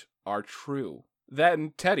night are true.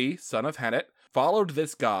 Then Teddy, son of Henet, followed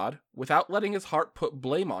this god without letting his heart put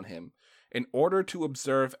blame on him, in order to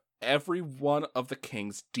observe every one of the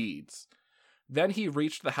king's deeds. Then he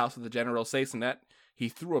reached the house of the General Seisanet. He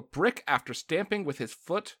threw a brick after stamping with his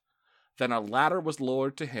foot. Then a ladder was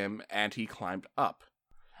lowered to him, and he climbed up.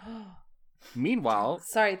 Meanwhile,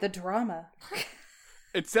 Sorry, the drama.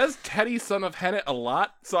 it says Teddy, son of Henet a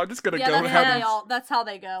lot, so I'm just gonna go that's, ahead and... that's how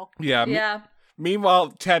they go. Yeah. Yeah.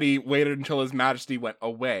 Meanwhile, Teddy waited until His Majesty went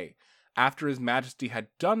away. After His Majesty had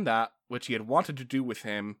done that, which he had wanted to do with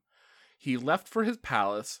him, he left for his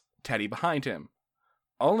palace, Teddy behind him.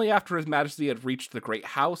 Only after His Majesty had reached the great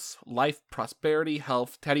house, life, prosperity,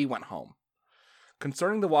 health, Teddy went home.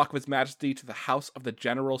 Concerning the walk of His Majesty to the house of the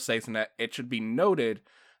General Seisanet, it should be noted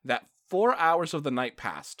that 4 hours of the night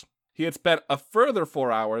passed. He had spent a further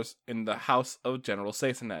 4 hours in the house of General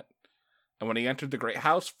Seisanet. And when he entered the great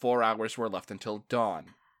house, 4 hours were left until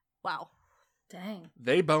dawn. Wow. Dang.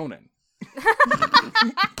 They bonin'.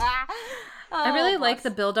 I really like bless.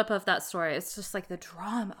 the buildup of that story. It's just like the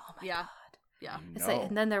drama. Oh my Yeah. god. Yeah. It's like,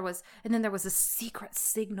 and then there was a secret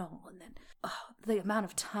signal, and then the amount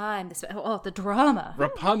of time they spent. Oh, the drama.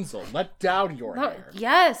 Rapunzel, let down your Oh, hair.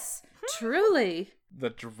 yes, truly.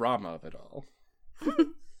 The drama of it all.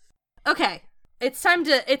 Okay. It's time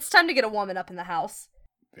to get a woman up in the house.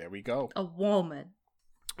 There we go. A woman.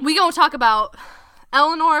 We gonna talk about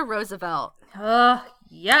Eleanor Roosevelt.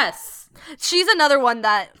 Yes. She's another one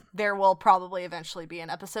that there will probably eventually be an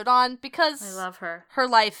episode on because I love her. Her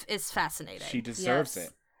life is fascinating. She deserves Yes.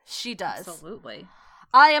 it. She does. Absolutely.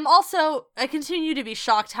 I continue to be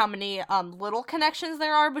shocked how many little connections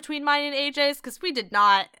there are between mine and AJ's, because we did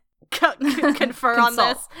not confer on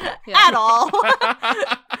this at all.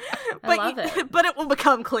 I love it. But it will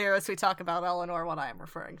become clear as we talk about Eleanor what I am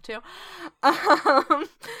referring to.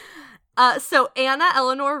 So Anna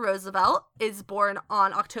Eleanor Roosevelt is born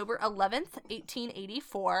on October 11th,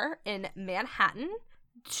 1884 in Manhattan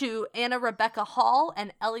to Anna Rebecca Hall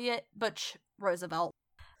and Elliot Butch Roosevelt.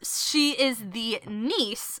 She is the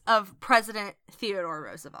niece of President Theodore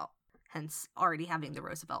Roosevelt, hence already having the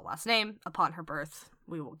Roosevelt last name upon her birth.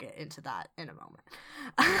 We will get into that in a moment.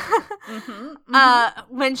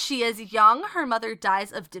 When she is young, her mother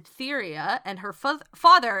dies of diphtheria, and her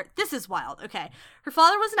father, this is wild, okay. Her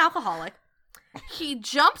father was an alcoholic. He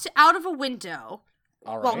jumped out of a window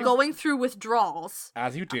while going through withdrawals.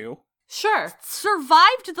 As you do. Sure.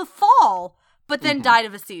 Survived the fall, but then died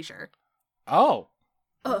of a seizure. Oh.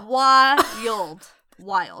 Wild.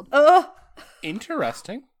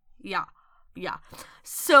 Interesting. Yeah.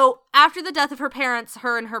 So, after the death of her parents,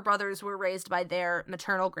 her and her brothers were raised by their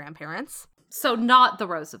maternal grandparents. So not the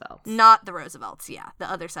Roosevelts. Not the Roosevelts, yeah.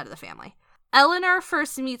 The other side of the family. Eleanor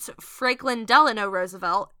first meets Franklin Delano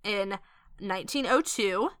Roosevelt in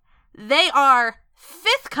 1902. They are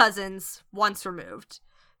fifth cousins, once removed.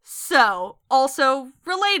 So, also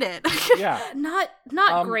related. Yeah.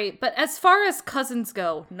 Not great, but as far as cousins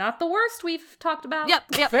go, not the worst we've talked about.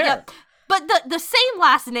 Yep. But the same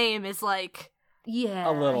last name is like... Yeah.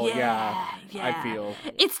 A little, yeah. I feel.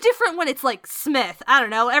 It's different when it's like Smith. I don't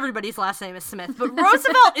know, everybody's last name is Smith. But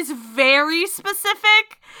Roosevelt is very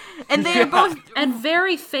specific. And they are both... And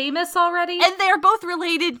very famous already. And they are both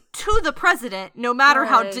related to the president, no matter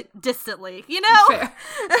how distantly, you know? Fair.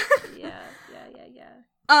 Yeah.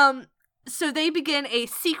 So they begin a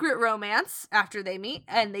secret romance after they meet,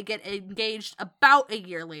 and they get engaged about a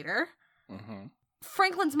year later. Mm-hmm.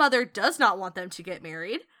 Franklin's mother does not want them to get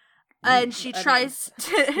married, and she tries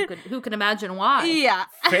to... Who can imagine why? Yeah.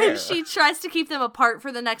 Fair. She tries to keep them apart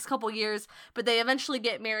for the next couple years, but they eventually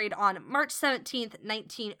get married on March 17th,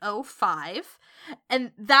 1905,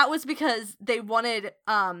 and that was because they wanted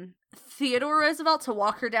Theodore Roosevelt to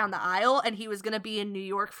walk her down the aisle, and he was going to be in New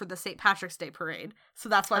York for the St. Patrick's Day parade. So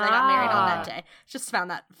that's why they got married on that day. Just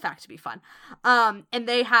found that fact to be fun. And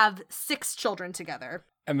they have 6 children together.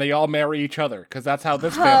 And they all marry each other, because that's how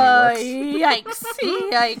this family works.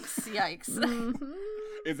 Yikes. Mm-hmm.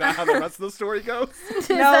 Is that how the rest of the story goes? Is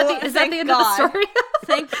that the end of the story?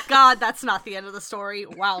 Thank God that's not the end of the story.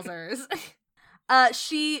 Wowzers.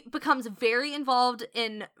 She becomes very involved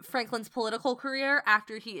in Franklin's political career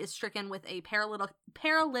after he is stricken with a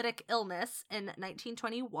paralytic illness in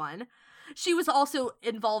 1921. She was also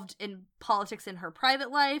involved in politics in her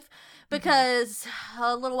private life because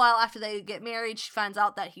a little while after they get married, she finds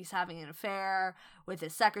out that he's having an affair with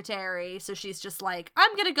his secretary. So she's just like,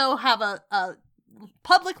 I'm going to go have a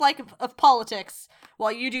public life of politics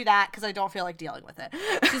while you do that because I don't feel like dealing with it.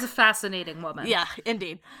 She's a fascinating woman. Yeah,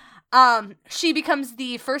 indeed. She becomes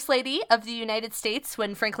the First Lady of the United States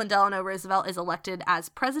when Franklin Delano Roosevelt is elected as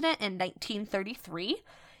president in 1933.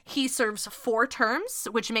 He serves 4 terms,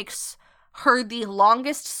 which makes her the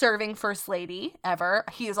longest serving First Lady ever.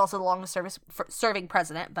 He is also the longest serving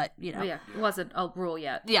president, but you know. Yeah, it wasn't a rule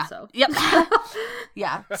yet. Yeah. So. Yep.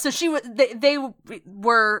 Yeah. So she was. They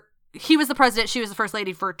were. He was the president. She was the First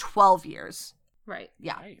Lady for 12 years. Right.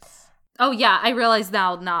 Yeah. Nice. Oh, yeah, I realize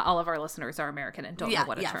now not all of our listeners are American and don't know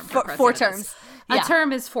what a term for president 4 terms. is. A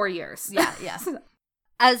term is 4 years. Yeah.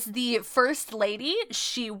 As the First Lady,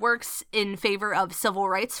 she works in favor of civil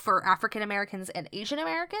rights for African Americans and Asian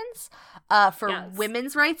Americans, for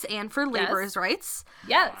women's rights and for laborers' rights.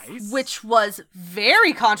 Yes. Nice. Which was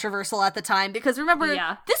very controversial at the time because remember, this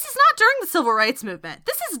is not during the Civil Rights Movement.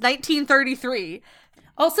 This is 1933.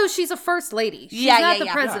 Also, she's a first lady. She's not the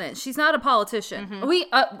president. She's not a politician.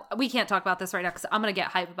 Mm-hmm. We can't talk about this right now because I'm going to get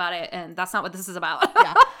hype about it, and that's not what this is about.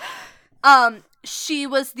 She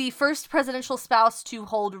was the first presidential spouse to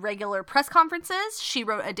hold regular press conferences. She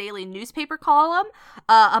wrote a daily newspaper column,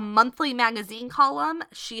 a monthly magazine column.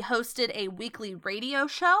 She hosted a weekly radio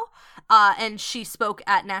show, and she spoke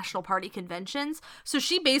at National Party conventions. So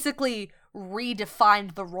she basically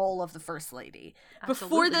redefined the role of the First Lady.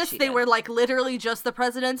 Before this, they were like literally just the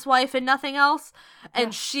president's wife and nothing else.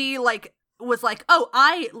 And she was like, oh,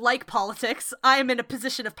 I like politics. I'm in a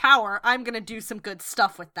position of power. I'm going to do some good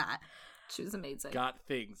stuff with that. She was amazing. Got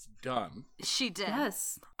things done. She did.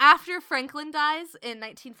 Yes. After Franklin dies in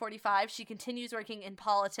 1945, she continues working in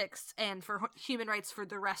politics and for human rights for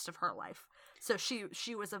the rest of her life. So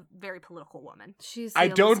she was a very political woman. She's I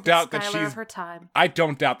don't Elizabeth doubt that Schuyler she's of her time. I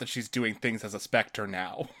don't doubt that she's doing things as a Spectre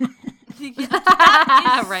now.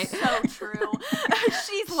 That is Right. so true.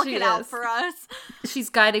 She's looking out is. for us. She's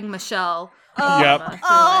guiding Michelle. Yep. Through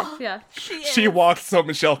Oh. life. Yeah. She walked so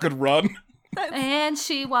Michelle could run. And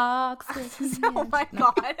she walks. Oh my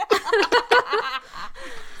god.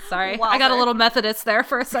 Sorry, Wow, I got a sorry. little Methodist there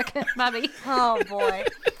for a second, Mommy. Oh boy.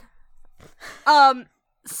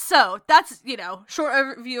 So that's, short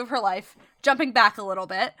overview of her life. Jumping back a little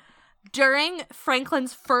bit. During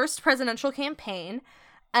Franklin's first presidential campaign,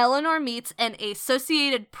 Eleanor meets an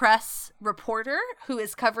Associated Press reporter who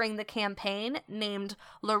is covering the campaign named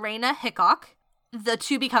Lorena Hickok. The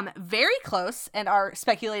two become very close and are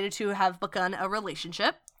speculated to have begun a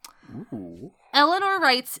relationship. Ooh. Eleanor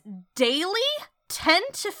writes daily 10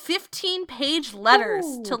 to 15 page letters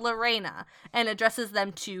Ooh. to Lorena and addresses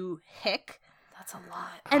them to Hick. That's a lot.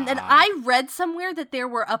 And then I read somewhere that there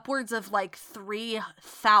were upwards of like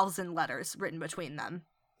 3,000 letters written betwn them.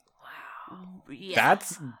 Wow. Yeah.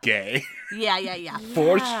 That's gay. Yeah.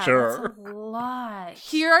 For Yeah, sure. That's a lot.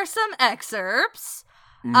 Here are some excerpts.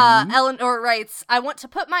 Mhm. Eleanor writes, I want to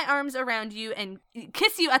put my arms around you and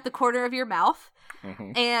kiss you at the corner of your mouth.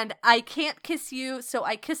 Mhm. And I can't kiss you, so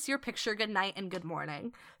I kiss your picture good night and good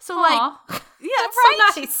morning. So, Aw. like, yeah, That's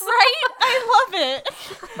right? so nice. Right? I love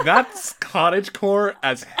it. That's cottagecore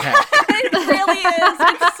as heck. It really is.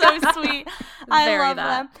 It's so sweet. I Very love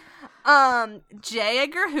that. them. J.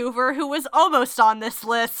 Edgar Hoover, who was almost on this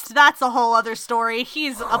list. That's a whole other story.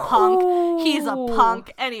 He's a punk. He's a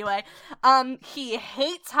punk. Anyway, he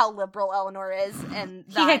hates how liberal Eleanor is, and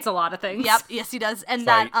He hates a lot of things. Yep, yes, he does, and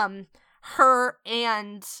Right. that her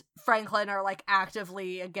and Franklin are like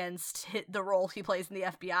actively against the role he plays in the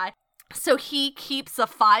FBI. So he keeps a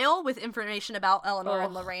file with information about Eleanor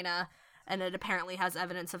and Ugh. Lorena, and it apparently has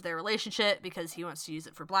evidence of their relationship because he wants to use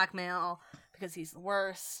it for blackmail because he's the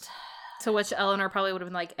worst. To which Eleanor probably would have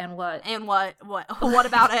been like, and what? And what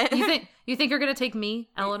about it? You think you're gonna take me,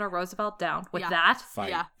 Eleanor Roosevelt, down with Yeah. that? Fight.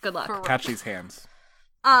 Yeah, Good luck. for real. Catch these hands.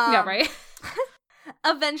 Yeah, right?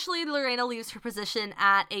 Eventually, Lorena leaves her position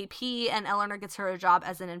at AP, and Eleanor gets her a job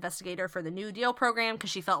as an investigator for the New Deal program because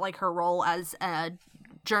she felt like her role as a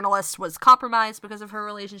journalist was compromised because of her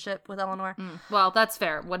relationship with Eleanor. Well, that's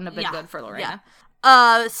fair. Wouldn't have been Yeah, good for Lorena.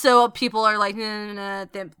 So people are like, nah,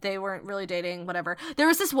 they weren't really dating, whatever. There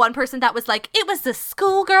was this one person that was like, it was the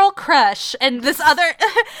schoolgirl crush, and this other,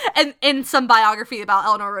 and in some biography about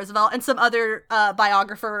Eleanor Roosevelt, and some other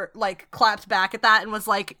biographer like clapped back at that and was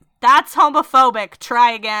like, that's homophobic.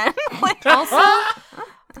 Try again. Like, Also,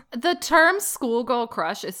 the term schoolgirl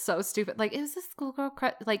crush is so stupid. Like, is this schoolgirl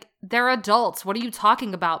crush? Like, they're adults. What are you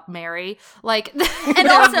talking about, Mary? Like, And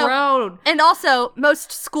they're also- grown. And also,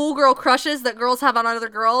 most schoolgirl crushes that girls have on other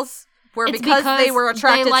girls were It's because they were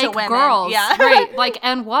attracted they like to women. girls. Yeah. Right. Like,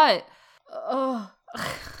 and what? Ugh.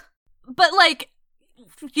 But, like,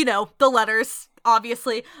 the letters,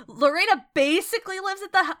 obviously. Lorena basically lives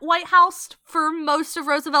at the White House for most of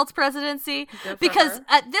Roosevelt's presidency. Good for Because her.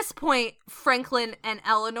 at this point, Franklin and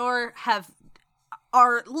Eleanor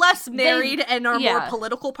are less married and are more yeah.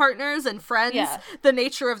 political partners and friends. Yeah. The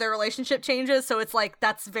nature of their relationship changes, so it's like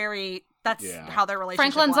that's Yeah. how their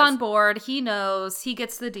relationship Franklin's was. on board. He knows. He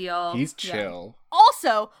gets the deal. He's Yeah. chill.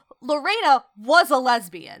 Also, Lorena was a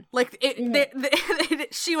lesbian. Like,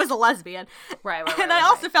 she was a lesbian. Right. And I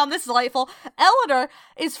also found this delightful. Eleanor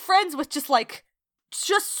is friends with just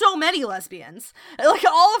so many lesbians. Like,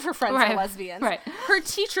 all of her friends are lesbians. Right. Her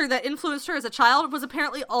teacher that influenced her as a child was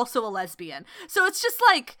apparently also a lesbian. So it's just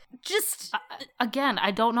Again,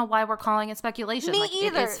 I don't know why we're calling it speculation. me like,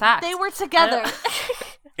 either. It is fact. They were together.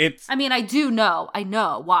 It's I mean, I do know. I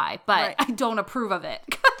know why, but Right. I don't approve of it.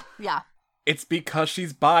 Yeah. it's because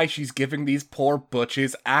she's bi. She's giving these poor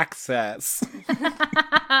butches access.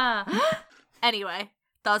 Anyway,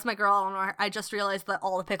 that was my girl Eleanor. I just realized that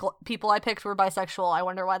all the people I picked were bisexual. I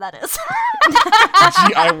wonder why that is.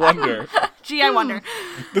 Gee, I wonder. Gee, I wonder.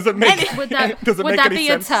 Does it make Would that does it would make that any be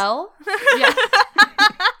sense? a tell? Yeah.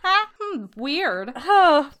 Weird.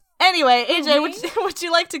 Anyway, AJ, would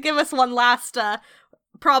you like to give us one last,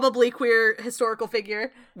 probably queer historical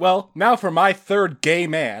figure? Well, now for my third gay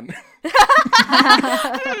man.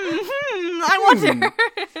 I wonder.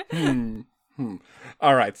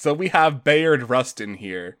 All right, so we have Bayard Rustin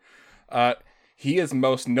here. He is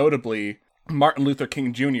most notably Martin Luther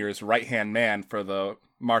King Jr.'s right-hand man for the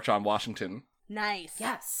March on Washington. Nice.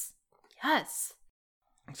 Yes. Yes.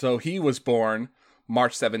 So he was born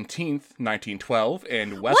March 17th, 1912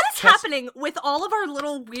 in West What is happening with all of our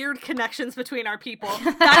little weird connections between our people?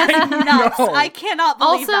 That is nuts. know. I cannot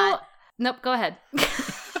believe that. Nope, go ahead.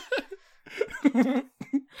 Are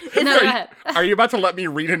No, go ahead. Are you about to let me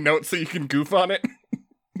read a note so you can goof on it?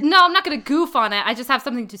 No, I'm not going to goof on it. I just have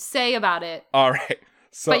something to say about it. All right.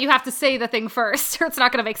 So, But you have to say the thing first, or it's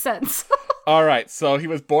not going to make sense. all right. So he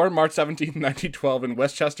was born March 17th, 1912 in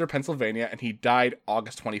Westchester, Pennsylvania, and he died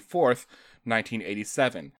August 24th,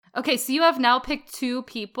 1987. Okay, so you have now picked two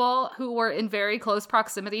people who were in very close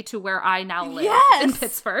proximity to where I now live Yes! in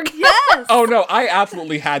Pittsburgh. Yes. Oh, no, I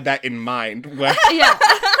absolutely had that in mind. When Yeah.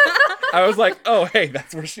 I was like, oh, hey,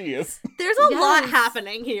 that's where she is. There's a lot Yes.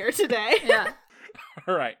 happening here today. Yeah.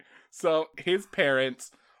 All right. So his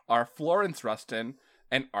parents are Florence Rustin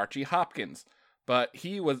and Archie Hopkins, but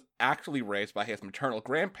he was actually raised by his maternal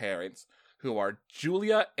grandparents, who are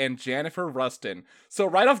Julia and Jennifer Rustin. So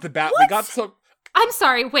right off the bat, we got some... I'm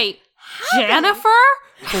sorry, wait. Jennifer?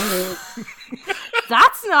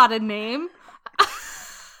 That's not a name.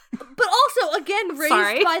 But also, again, raised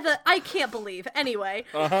Sorry. by the... I can't believe. Anyway.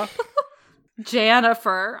 Uh-huh.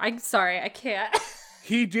 Jennifer. I'm sorry, I can't.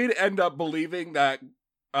 He did end up believing that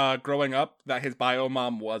growing up that his bio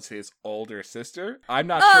mom was his older sister. I'm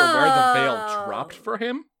not sure where the veil dropped for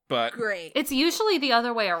him, but Great. It's usually the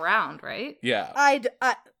other way around, right? yeah.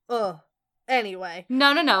 Anyway.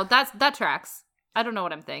 No. That tracks. I don't know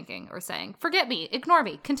what I'm thinking or saying. Forget me. Ignore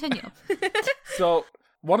me. Continue. So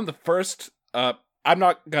one of the first I'm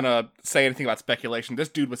not gonna say anything about speculation. This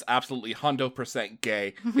dude was absolutely 100%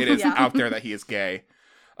 gay. It is Yeah. out there that he is gay.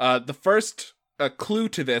 The first clue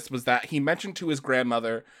to this was that he mentioned to his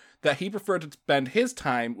grandmother that he preferred to spend his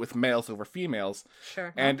time with males over females.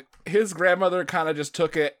 Sure. And his grandmother kind of just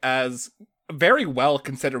took it as very well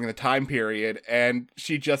considering the time period. And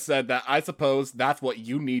she just said that, I suppose that's what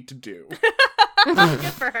you need to do. Good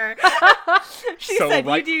for her. She So, said,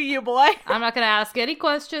 right- you do you, boy. I'm not going to ask any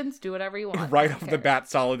questions. Do whatever you want. Right I off don't the care. bat,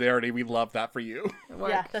 solidarity. We love that for you. Work.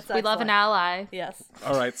 Yeah, that's We love excellent. an ally. Yes.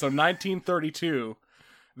 All right, so 1932,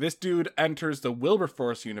 this dude enters the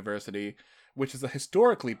Wilberforce University, which is a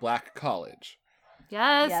historically black college.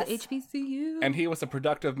 Yes, Yes. HBCU. And he was a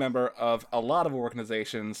productive member of a lot of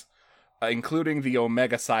organizations, including the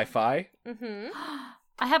Omega Psi-Phi. Mm-hmm.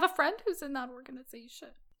 I have a friend who's in that organization.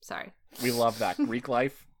 Sorry. We love that. Greek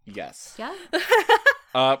life, yes. Yeah.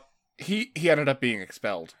 He ended up being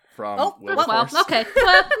expelled from Oh, Wilberforce. Well, okay.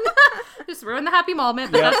 Well, just ruined the happy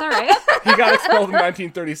moment, but Yeah. that's all right. He got expelled in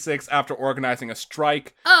 1936 after organizing a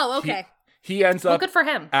strike. Oh, okay. He ends Well, up good for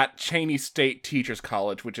him. at Cheney State Teachers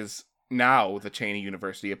College, which is now the Cheney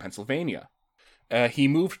University of Pennsylvania. He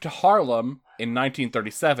moved to Harlem in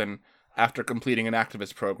 1937 after completing an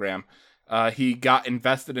activist program. He got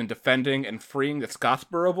invested in defending and freeing the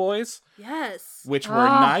Scottsboro Boys, Yes. which were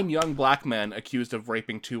Ah. 9 young black men accused of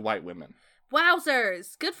raping 2 white women.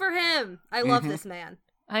 Wowzers. Good for him. I love Mhm. this man.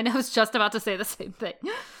 I know, I was just about to say the same thing.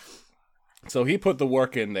 So he put the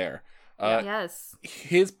work in there. Yes.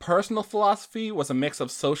 His personal philosophy was a mix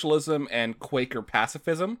of socialism and Quaker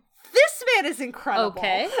pacifism. This man is incredible.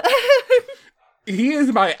 Okay. He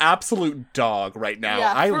is my absolute dog right now.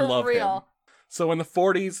 Yeah, I for love him. real. So in the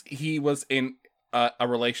 40s, he was in a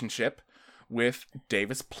relationship with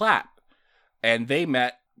Davis Platt. And they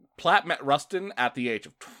met. Platt met Rustin at the age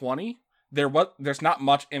of 20. There's not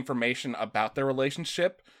much information about their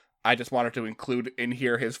relationship. I just wanted to include in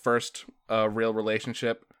here his first real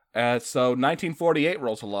relationship. So 1948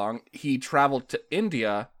 rolls along. He traveled to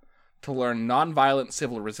India to learn nonviolent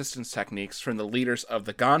civil resistance techniques from the leaders of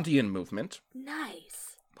the Gandhian movement.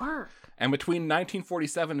 Nice. Work. And between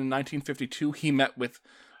 1947 and 1952, he met with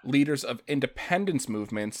leaders of independence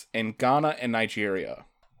movements in Ghana and Nigeria.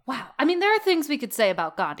 Wow. I mean, there are things we could say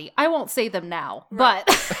about Gandhi. I won't say them now, but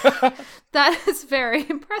that is very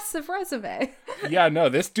impressive resume. Yeah, no,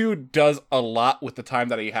 this dude does a lot with the time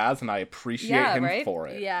that he has, and I appreciate Yeah, him right? for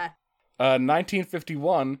it. Yeah.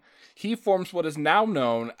 1951, he forms what is now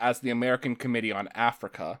known as the American Committee on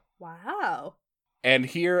Africa. Wow. And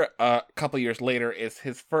here, a couple years later, is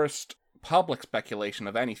his first public speculation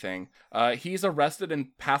of anything. He's arrested in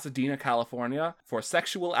Pasadena, California, for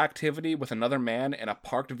sexual activity with another man in a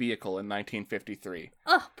parked vehicle in 1953.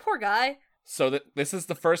 Oh, poor guy. So this is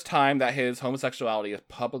the first time that his homosexuality is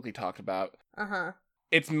publicly talked about. Uh-huh.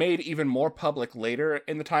 It's made even more public later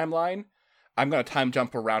in the timeline. I'm going to time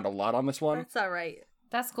jump around a lot on this one. That's all right.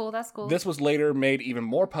 That's cool. That's cool. This was later made even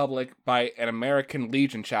more public by an American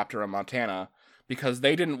Legion chapter in Montana because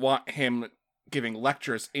they didn't want him giving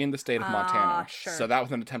lectures in the state of Montana. Sure. So that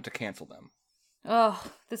was an attempt to cancel them. Oh,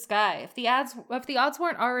 this guy. If the odds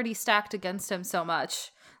weren't already stacked against him so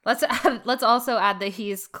much, Let's also add that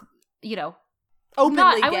he's, you know,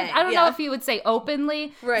 Openly gay. I don't know if you would say openly,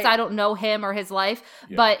 because Right. I don't know him or his life,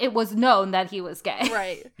 but it was known that he was gay.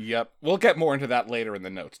 Right. Yep. We'll get more into that later in the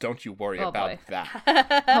notes. Don't you worry about boy.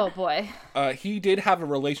 that. Oh boy. He did have a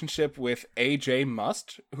relationship with A.J.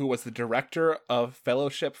 Must, who was the director of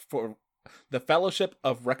the Fellowship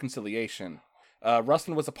of Reconciliation.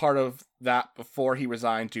 Rustin was a part of that before he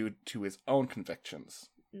resigned due to his own convictions.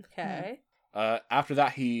 Okay. After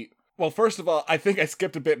that, well, first of all, I think I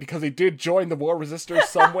skipped a bit because he did join the War Resistors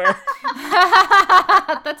somewhere.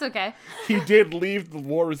 That's okay. He did leave the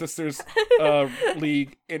War Resistors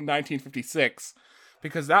League in 1956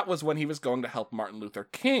 because that was when he was going to help Martin Luther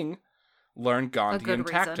King learn Gandhian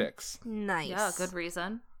tactics. Nice. Yeah, good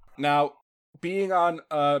reason. Now, being on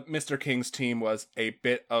Mr. King's team was a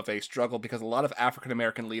bit of a struggle because a lot of African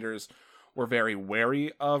American leaders were very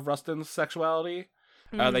wary of Rustin's sexuality.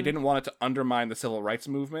 They didn't want it to undermine the civil rights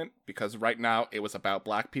movement because right now it was about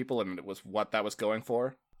black people and it was what that was going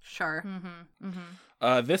for. Sure.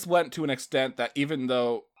 This went to an extent that even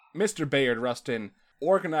though Mr. Bayard Rustin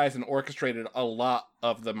organized and orchestrated a lot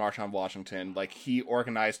of the March on Washington, like he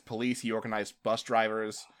organized police, he organized bus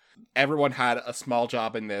drivers, everyone had a small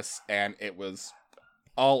job in this and it was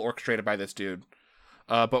all orchestrated by this dude.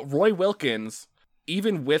 But Roy Wilkins,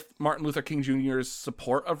 even with Martin Luther King Jr.'s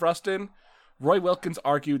support of Rustin, Roy Wilkins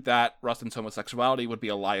argued that Rustin's homosexuality would be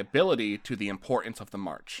a liability to the importance of the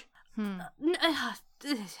march. I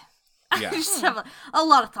Yeah. just have a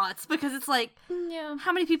lot of thoughts because it's like, Yeah.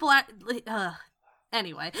 how many people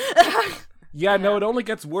anyway. Yeah, no, it only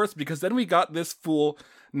gets worse because then we got this fool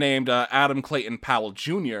named Adam Clayton Powell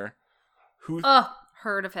Jr., who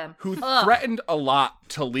Heard of him. threatened a lot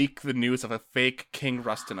to leak the news of a fake King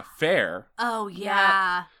Rustin affair Oh,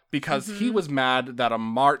 yeah. because he was mad that a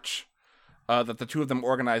march that the two of them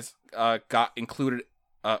organized got included.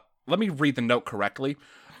 Let me read the note correctly.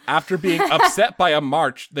 After being upset by a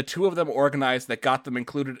march, the two of them organized that got them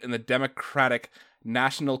included in the Democratic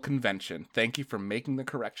National Convention. Thank you for making the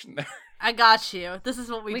correction there. I got you. This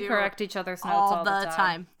is what we do. We correct each other's notes all the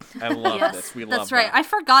time. I love Yes, this. We love that's right. that. I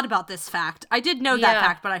forgot about this fact. I did know that Yeah.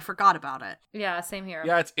 fact, but I forgot about it. Yeah, same here.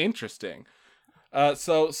 Yeah, it's interesting.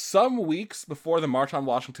 So some weeks before the March on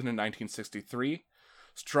Washington in 1963,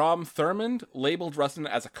 Strom Thurmond labeled Rustin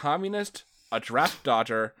as a communist, a draft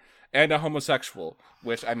dodger, and a homosexual.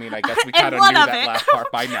 Which, I mean, I guess we kind of knew that last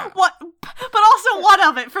part by now. What? But also what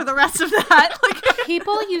of it for the rest of that? Like,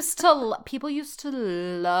 People used to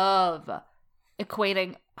love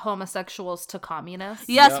equating homosexuals to communists.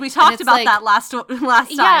 yes, Yep. we talked it's about like- that last time.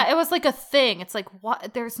 Yeah, it was like a thing. It's like,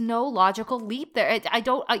 what? There's no logical leap there.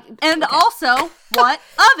 And also, what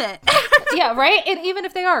of it? Yeah, right? And even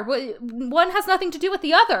if they are, one has nothing to do with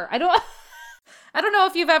the other. I don't know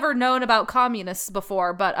if you've ever known about communists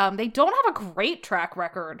before, but they don't have a great track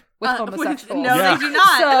record with homosexuals. No, Yeah. they do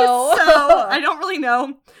not. So- So I don't really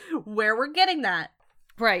know where we're getting that.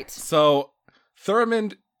 Right. So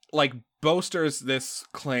Thurmond, bolsters this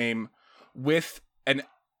claim with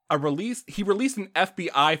a release. He released an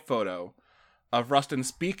FBI photo of Rustin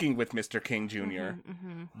speaking with Mr. King Jr.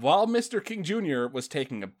 While Mr. King Jr. was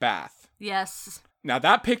taking a bath. Yes. Now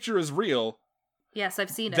that picture is real. Yes, I've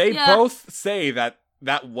seen it. They Yeah. both say that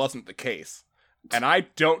wasn't the case. And I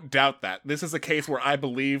don't doubt that. This is a case where I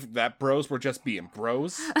believe that bros were just being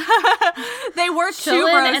bros. They were two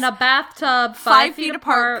Chilling bros in a bathtub 5 feet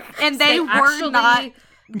apart, and they were actually- not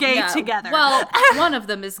gay Yeah, together. Well, one of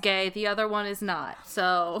them is gay, the other one is not.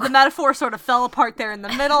 So the metaphor sort of fell apart there in the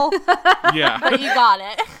middle, Yeah. but you got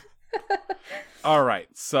it. All right.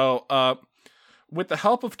 So, with the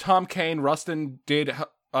help of Tom Kane, Rustin did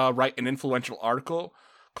write an influential article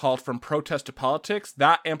called From Protest to Politics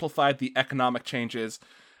that amplified the economic changes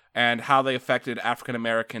and how they affected African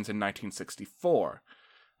Americans in 1964.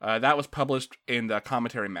 That was published in the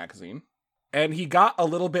Commentary magazine. And he got a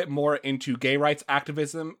little bit more into gay rights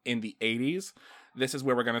activism in the 80s. This is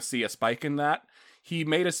where we're going to see a spike in that. He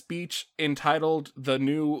made a speech entitled The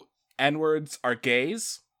New N-Words Are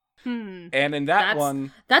Gays. And in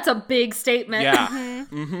that's a big statement. yeah.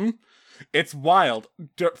 Mm-hmm. It's wild,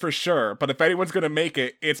 for sure. But if anyone's going to make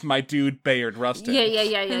it, it's my dude, Bayard Rustin.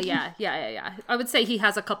 Yeah. I would say he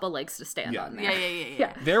has a couple legs to stand on there.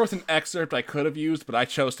 Yeah. There was an excerpt I could have used, but I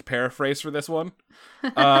chose to paraphrase for this one.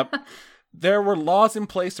 There were laws in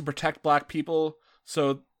place to protect black people,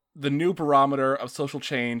 so the new barometer of social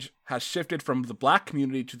change has shifted from the black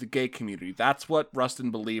community to the gay community. That's what Rustin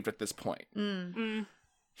believed at this point.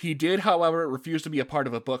 He did, however, refuse to be a part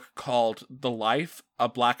of a book called The Life, a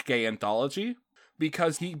Black Gay Anthology,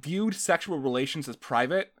 because he viewed sexual relations as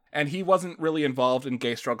private And he wasn't really involved in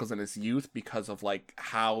gay struggles in his youth because of, like,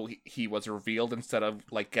 how he was revealed instead of,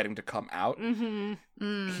 like, getting to come out.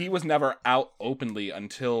 He was never out openly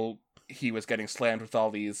until he was getting slammed with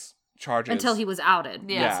all these charges. Until he was outed,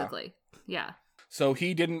 basically. Yeah. So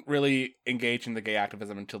he didn't really engage in the gay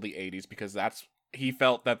activism until the 80s because he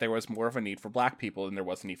felt that there was more of a need for black people than there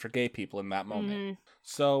was a need for gay people in that moment.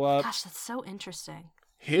 So, gosh, that's so interesting.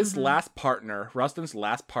 His last partner, Rustin's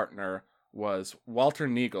last partner, was Walter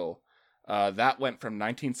Neagle. That went from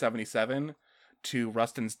 1977 to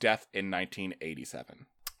Rustin's death in 1987.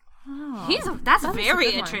 Oh, that's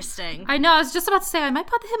very interesting. I know. I was just about to say I might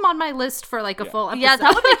put him on my list for like a full episode. Yeah,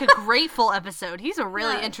 that would make a great full episode. He's a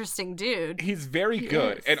really interesting dude. He's very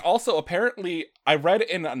good. And also, apparently, I read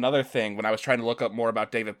in another thing when I was trying to look up more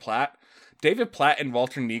about David Platt. David Platt and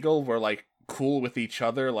Walter Neagle were like cool with each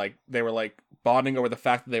other. Like they were like bonding over the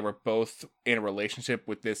fact that they were both in a relationship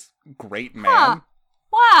with this great man.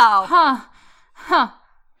 Wow.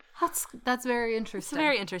 That's very interesting. It's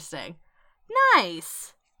very interesting.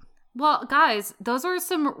 Nice. Well, guys, those are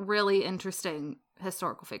some really interesting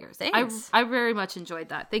historical figures. Thanks. I very much enjoyed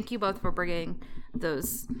that. Thank you both for bringing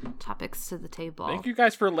those topics to the table. Thank you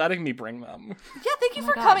guys for letting me bring them. Yeah, thank you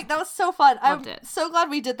for coming. That was so fun. Loved I'm it. so glad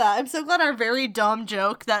we did that. I'm so glad our very dumb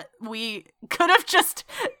joke that we could have just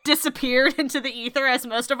disappeared into the ether as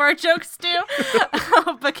most of our jokes do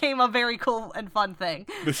became a very cool and fun thing.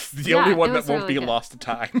 This is the only one that won't really be good. lost to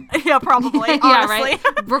time. Yeah, probably. Yeah, honestly.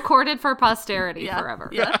 right? Recorded for posterity forever.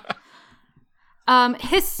 Yeah.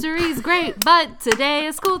 History's great, but today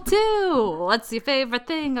is cool too. What's your favorite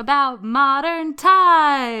thing about Modern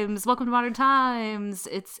Times? Welcome to Modern Times.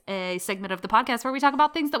 It's a segment of the podcast where we talk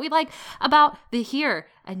about things that we like about the here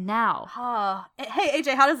and now. Hey,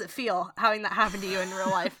 AJ, how does it feel having that happen to you in real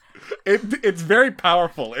life? It's very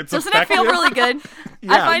powerful. Doesn't it feel really good?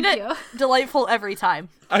 Yeah. I find it delightful every time.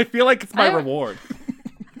 I feel like it's my reward.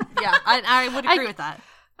 Yeah, I would agree with that.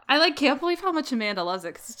 I can't believe how much Amanda loves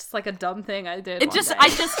it, 'cause it's just like a dumb thing I did. I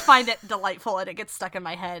just find it delightful, and it gets stuck in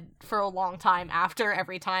my head for a long time after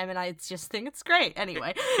every time, and I just think it's great.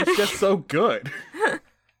 Anyway, It's just so good.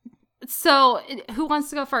 So, who wants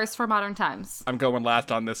to go first for Modern Times? I'm going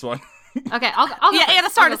last on this one. Okay, I'll go first. Anna,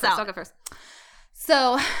 start us out. I'll go first.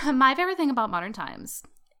 So, my favorite thing about Modern Times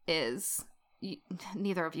is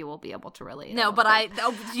neither of you will be able to relate. No, but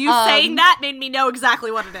saying that made me know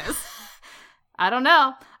exactly what it is. I don't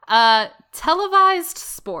know. Televised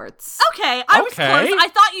sports. Okay, I was close. I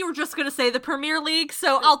thought you were just going to say the Premier League,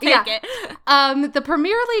 so I'll take it. The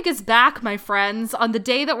Premier League is back, my friends, on the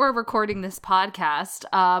day that we're recording this podcast.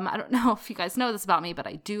 I don't know if you guys know this about me, but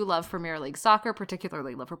I do love Premier League soccer,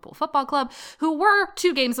 particularly Liverpool Football Club, who were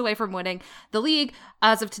 2 games away from winning the league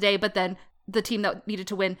as of today, but then the team that needed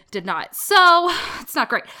to win did not. So, it's not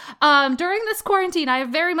great. During this quarantine, I have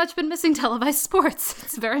very much been missing televised sports.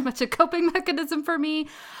 It's very much a coping mechanism for me.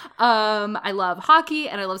 I love hockey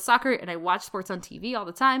and I love soccer and I watch sports on TV all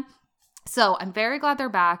the time. So, I'm very glad they're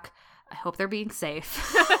back. I hope they're being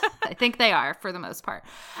safe. I think they are for the most part.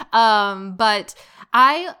 But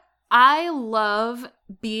I love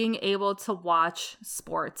being able to watch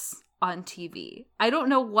sports on TV. I don't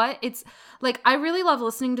know what it's like. I really love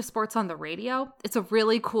listening to sports on the radio. It's a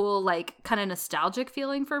really cool, like, kind of nostalgic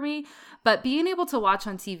feeling for me. But being able to watch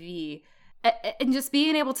on TV and just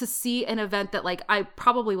being able to see an event that, like, I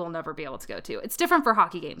probably will never be able to go to. It's different for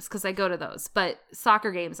hockey games because I go to those, but soccer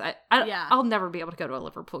games, I'll never be able to go to a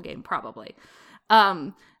Liverpool game probably.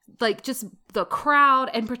 Like, just the crowd,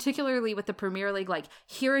 and particularly with the Premier League, like,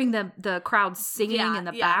 hearing the crowd singing in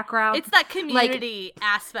the background. It's that community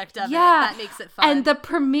aspect of it that makes it fun. And the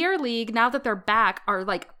Premier League, now that they're back, are,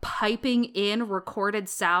 like, piping in recorded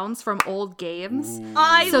sounds from old games.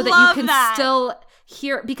 Ooh. So that you can still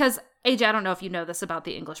hear, because AJ, I don't know if you know this about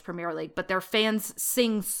the English Premier League, but their fans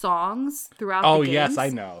sing songs throughout the games. Oh, yes, I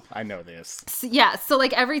know this. So, so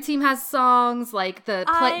like every team has songs, like they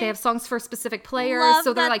have songs for specific players,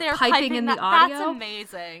 so they're like piping in the audio. That's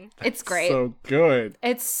amazing. It's great. So good.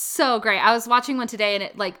 It's so great. I was watching one today and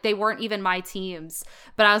it, like, they weren't even my teams,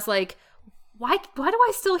 but I was like, why do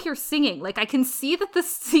I still hear singing? Like, I can see that the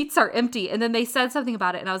seats are empty, and then they said something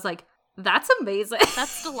about it and I was like, that's amazing.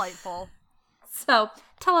 That's delightful. So,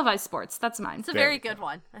 televised sports. That's mine. It's a very good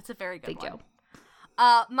one. That's a very good one. Thank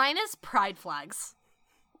you. Mine is pride flags.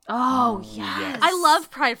 Oh, yes. I love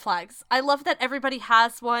pride flags. I love that everybody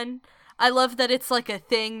has one. I love that it's like a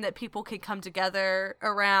thing that people can come together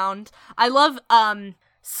around. I love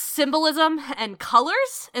symbolism and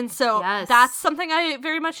colors, and so that's something I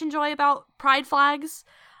very much enjoy about pride flags.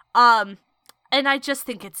 And I just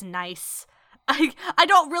think it's nice. I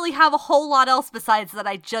don't really have a whole lot else besides that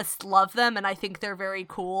I just love them and I think they're very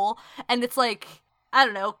cool. And it's like, I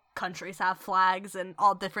don't know, countries have flags and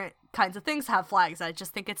all different kinds of things have flags. I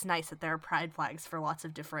just think it's nice that there are pride flags for lots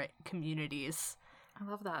of different communities. I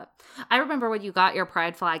love that. I remember when you got your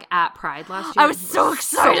pride flag at Pride last year. I was so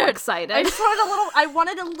excited. So excited. I just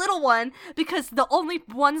wanted a little one because the only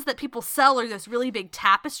ones that people sell are those really big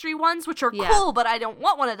tapestry ones, which are cool, but I don't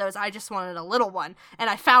want one of those. I just wanted a little one, and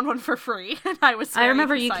I found one for free, and I was very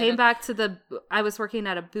remember excited. You came back to I was working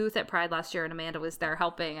at a booth at Pride last year, and Amanda was there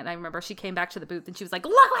helping, and I remember she came back to the booth, and she was like,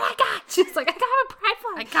 look what I got! She was like, I got a Pride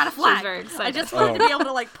flag! I got a flag! She was very excited. I just wanted to be able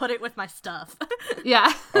to, like, put it with my stuff.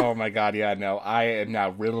 Yeah. Oh my god, yeah, no. I am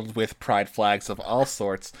now riddled with pride flags of all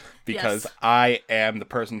sorts because I am the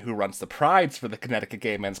person who runs the prides for the Connecticut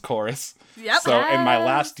Gay Men's Chorus. Yep. So in my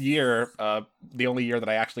last year, the only year that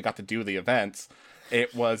I actually got to do the events,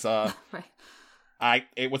 it was right.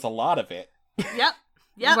 It was a lot of it. Yep.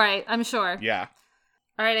 Right, I'm sure. Yeah.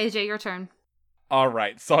 All right, AJ, your turn. All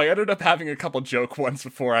right. So I ended up having a couple joke ones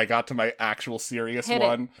before I got to my actual serious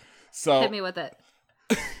one. So hit me with it.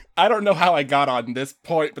 I don't know how I got on this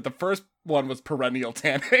point, but the first one was perennial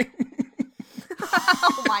tanning.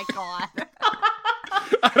 Oh my god.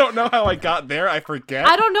 I don't know how I got there. I forget.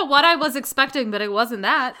 I don't know what I was expecting, but it wasn't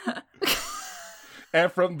that.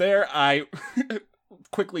 And from there, I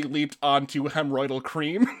quickly leaped onto hemorrhoidal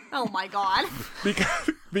cream. Oh my god.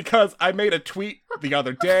 because I made a tweet the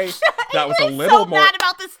other day that was a I'm little so more... mad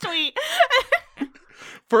about this tweet.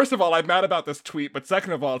 First of all, I'm mad about this tweet, but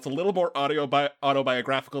second of all, it's a little more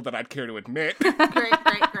autobiographical than I'd care to admit.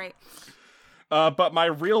 Great. But my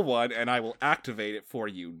real one, and I will activate it for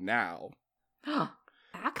you now.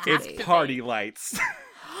 It's party lights.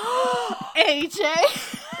 AJ.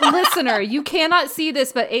 Listener, you cannot see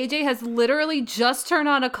this, but AJ has literally just turned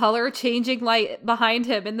on a color changing light behind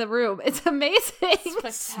him in the room. It's amazing.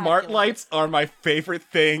 Smart lights are my favorite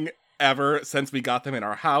thing ever since we got them in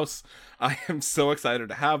our house. I am so excited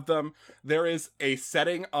to have them. There is a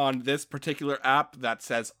setting on this particular app that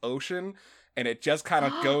says ocean, and it just kind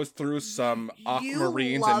of goes through some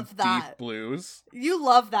aquamarines and deep blues. You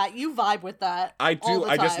love that. You vibe with that. I do. All the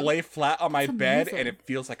I just time. lay flat on my bed, amazing. and it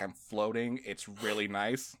feels like I'm floating. It's really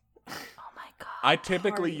nice. Oh my god. I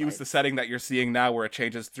typically use the setting that you're seeing now where it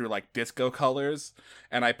changes through like disco colors,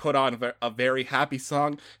 and I put on a very happy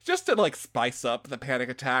song just to like spice up the panic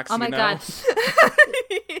attacks. Oh my god.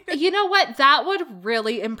 You know what? That would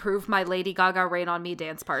really improve my Lady Gaga Rain on Me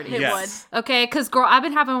dance party. It Yes. would. Okay, because girl, I've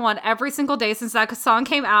been having one every single day since that song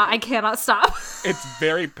came out. I cannot stop. It's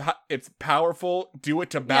very it's powerful. Do it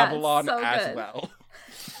to Babylon so as good. well.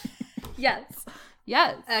 Yes.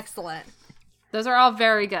 Excellent. Those are all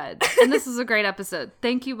very good. And this is a great episode.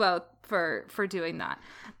 Thank you both for doing that.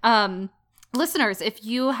 Listeners, if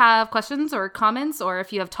you have questions or comments, or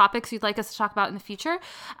if you have topics you'd like us to talk about in the future,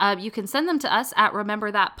 you can send them to us at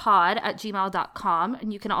rememberthatpod@gmail.com.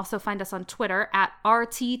 And you can also find us on Twitter at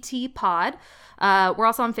RTTpod. We're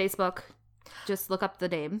also on Facebook. Just look up the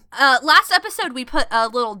name. Last episode, we put a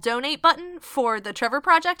little donate button for the Trevor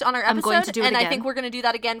Project on our episode. I'm going to do it and again. I think we're going to do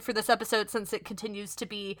that again for this episode since it continues to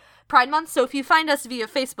be Pride Month. So if you find us via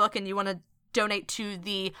Facebook and you want to donate to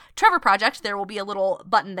the Trevor Project, there will be a little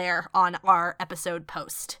button there on our episode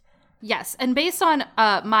post. Yes, and based on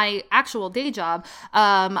my actual day job,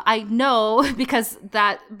 I know, because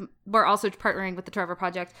that we're also partnering with the Trevor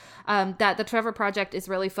Project, that the Trevor Project is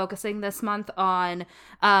really focusing this month on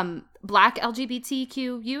Black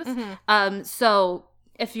LGBTQ youth. Mm-hmm. So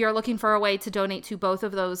if you're looking for a way to donate to both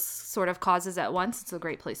of those sort of causes at once, it's a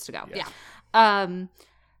great place to go. Yeah.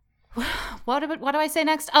 What do I say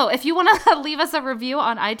next? Oh, if you want to leave us a review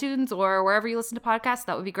on iTunes or wherever you listen to podcasts,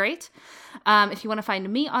 that would be great. If you want to find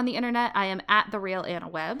me on the internet, I am at The Real Anna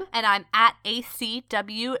Webb. And I'm at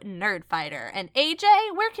ACW Nerdfighter. And AJ,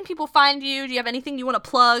 where can people find you? Do you have anything you want to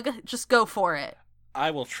plug? Just go for it.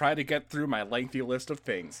 I will try to get through my lengthy list of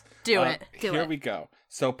things. Do it. Here we go.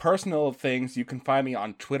 So personal things, you can find me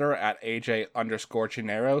on Twitter at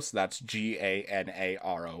AJ_Gennaros. That's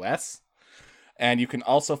GANAROS. And you can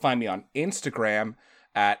also find me on Instagram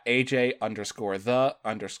at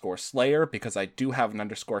AJ_the_Slayer, because I do have an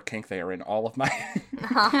underscore kink there in all of my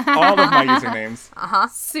all of my usernames.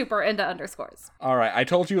 Super into underscores. All right, I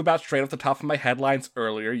told you about Straight Off the Top of My Headlines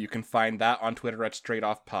earlier. You can find that on Twitter at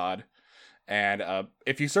StraightOffPod. And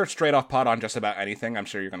if you search Straight Off Pod on just about anything, I'm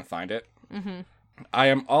sure you're going to find it. Mm-hmm. I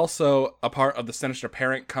am also a part of the Sinister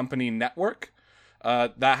Parent Company network.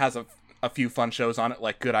 That has a few fun shows on it,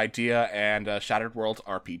 like Good Idea and Shattered Worlds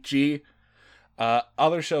RPG.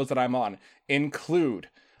 Other shows that I'm on include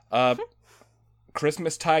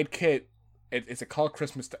Christmas Tide Kit Is it called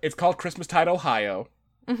Christmas? It's called Christmastide, Ohio,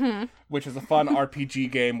 which is a fun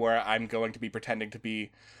RPG game where I'm going to be pretending to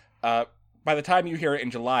be. By the time you hear it in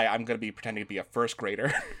July, I'm going to be pretending to be a first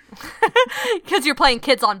grader. Because you're playing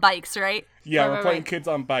kids on bikes, right? Yeah, we're playing kids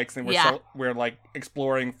on bikes, and we're like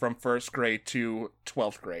exploring from first grade to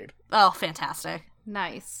 12th grade. Oh, fantastic!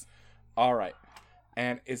 Nice. All right,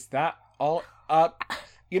 and is that all?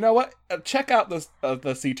 You know what? Check out the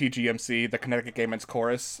CTGMC, the Connecticut Game Men's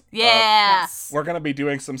Chorus. Yeah. Yes. We're gonna be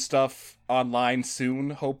doing some stuff online soon,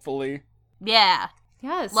 hopefully. Yeah.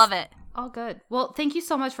 Yes. Love it. All good. Well, thank you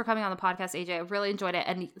so much for coming on the podcast, AJ. I really enjoyed it.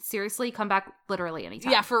 And seriously, come back literally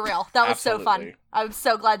anytime. Yeah, for real. That was so fun. Absolutely. I'm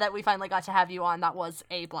so glad that we finally got to have you on. That was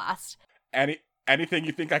a blast. Anything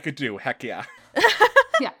you think I could do, heck yeah.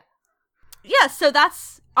 Yeah. Yeah, so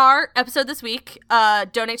that's our episode this week.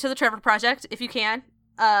 Donate to the Trevor Project if you can.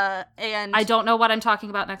 And I don't know what I'm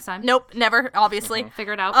talking about next time. Nope, never, obviously.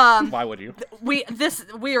 Figure it out. Why would you? We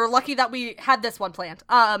are lucky that we had this one planned.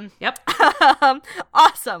 Yep.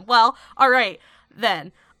 Awesome. Well, all right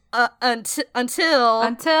then. Until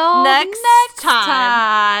Until next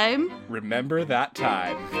time. Remember that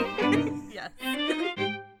time. Yes.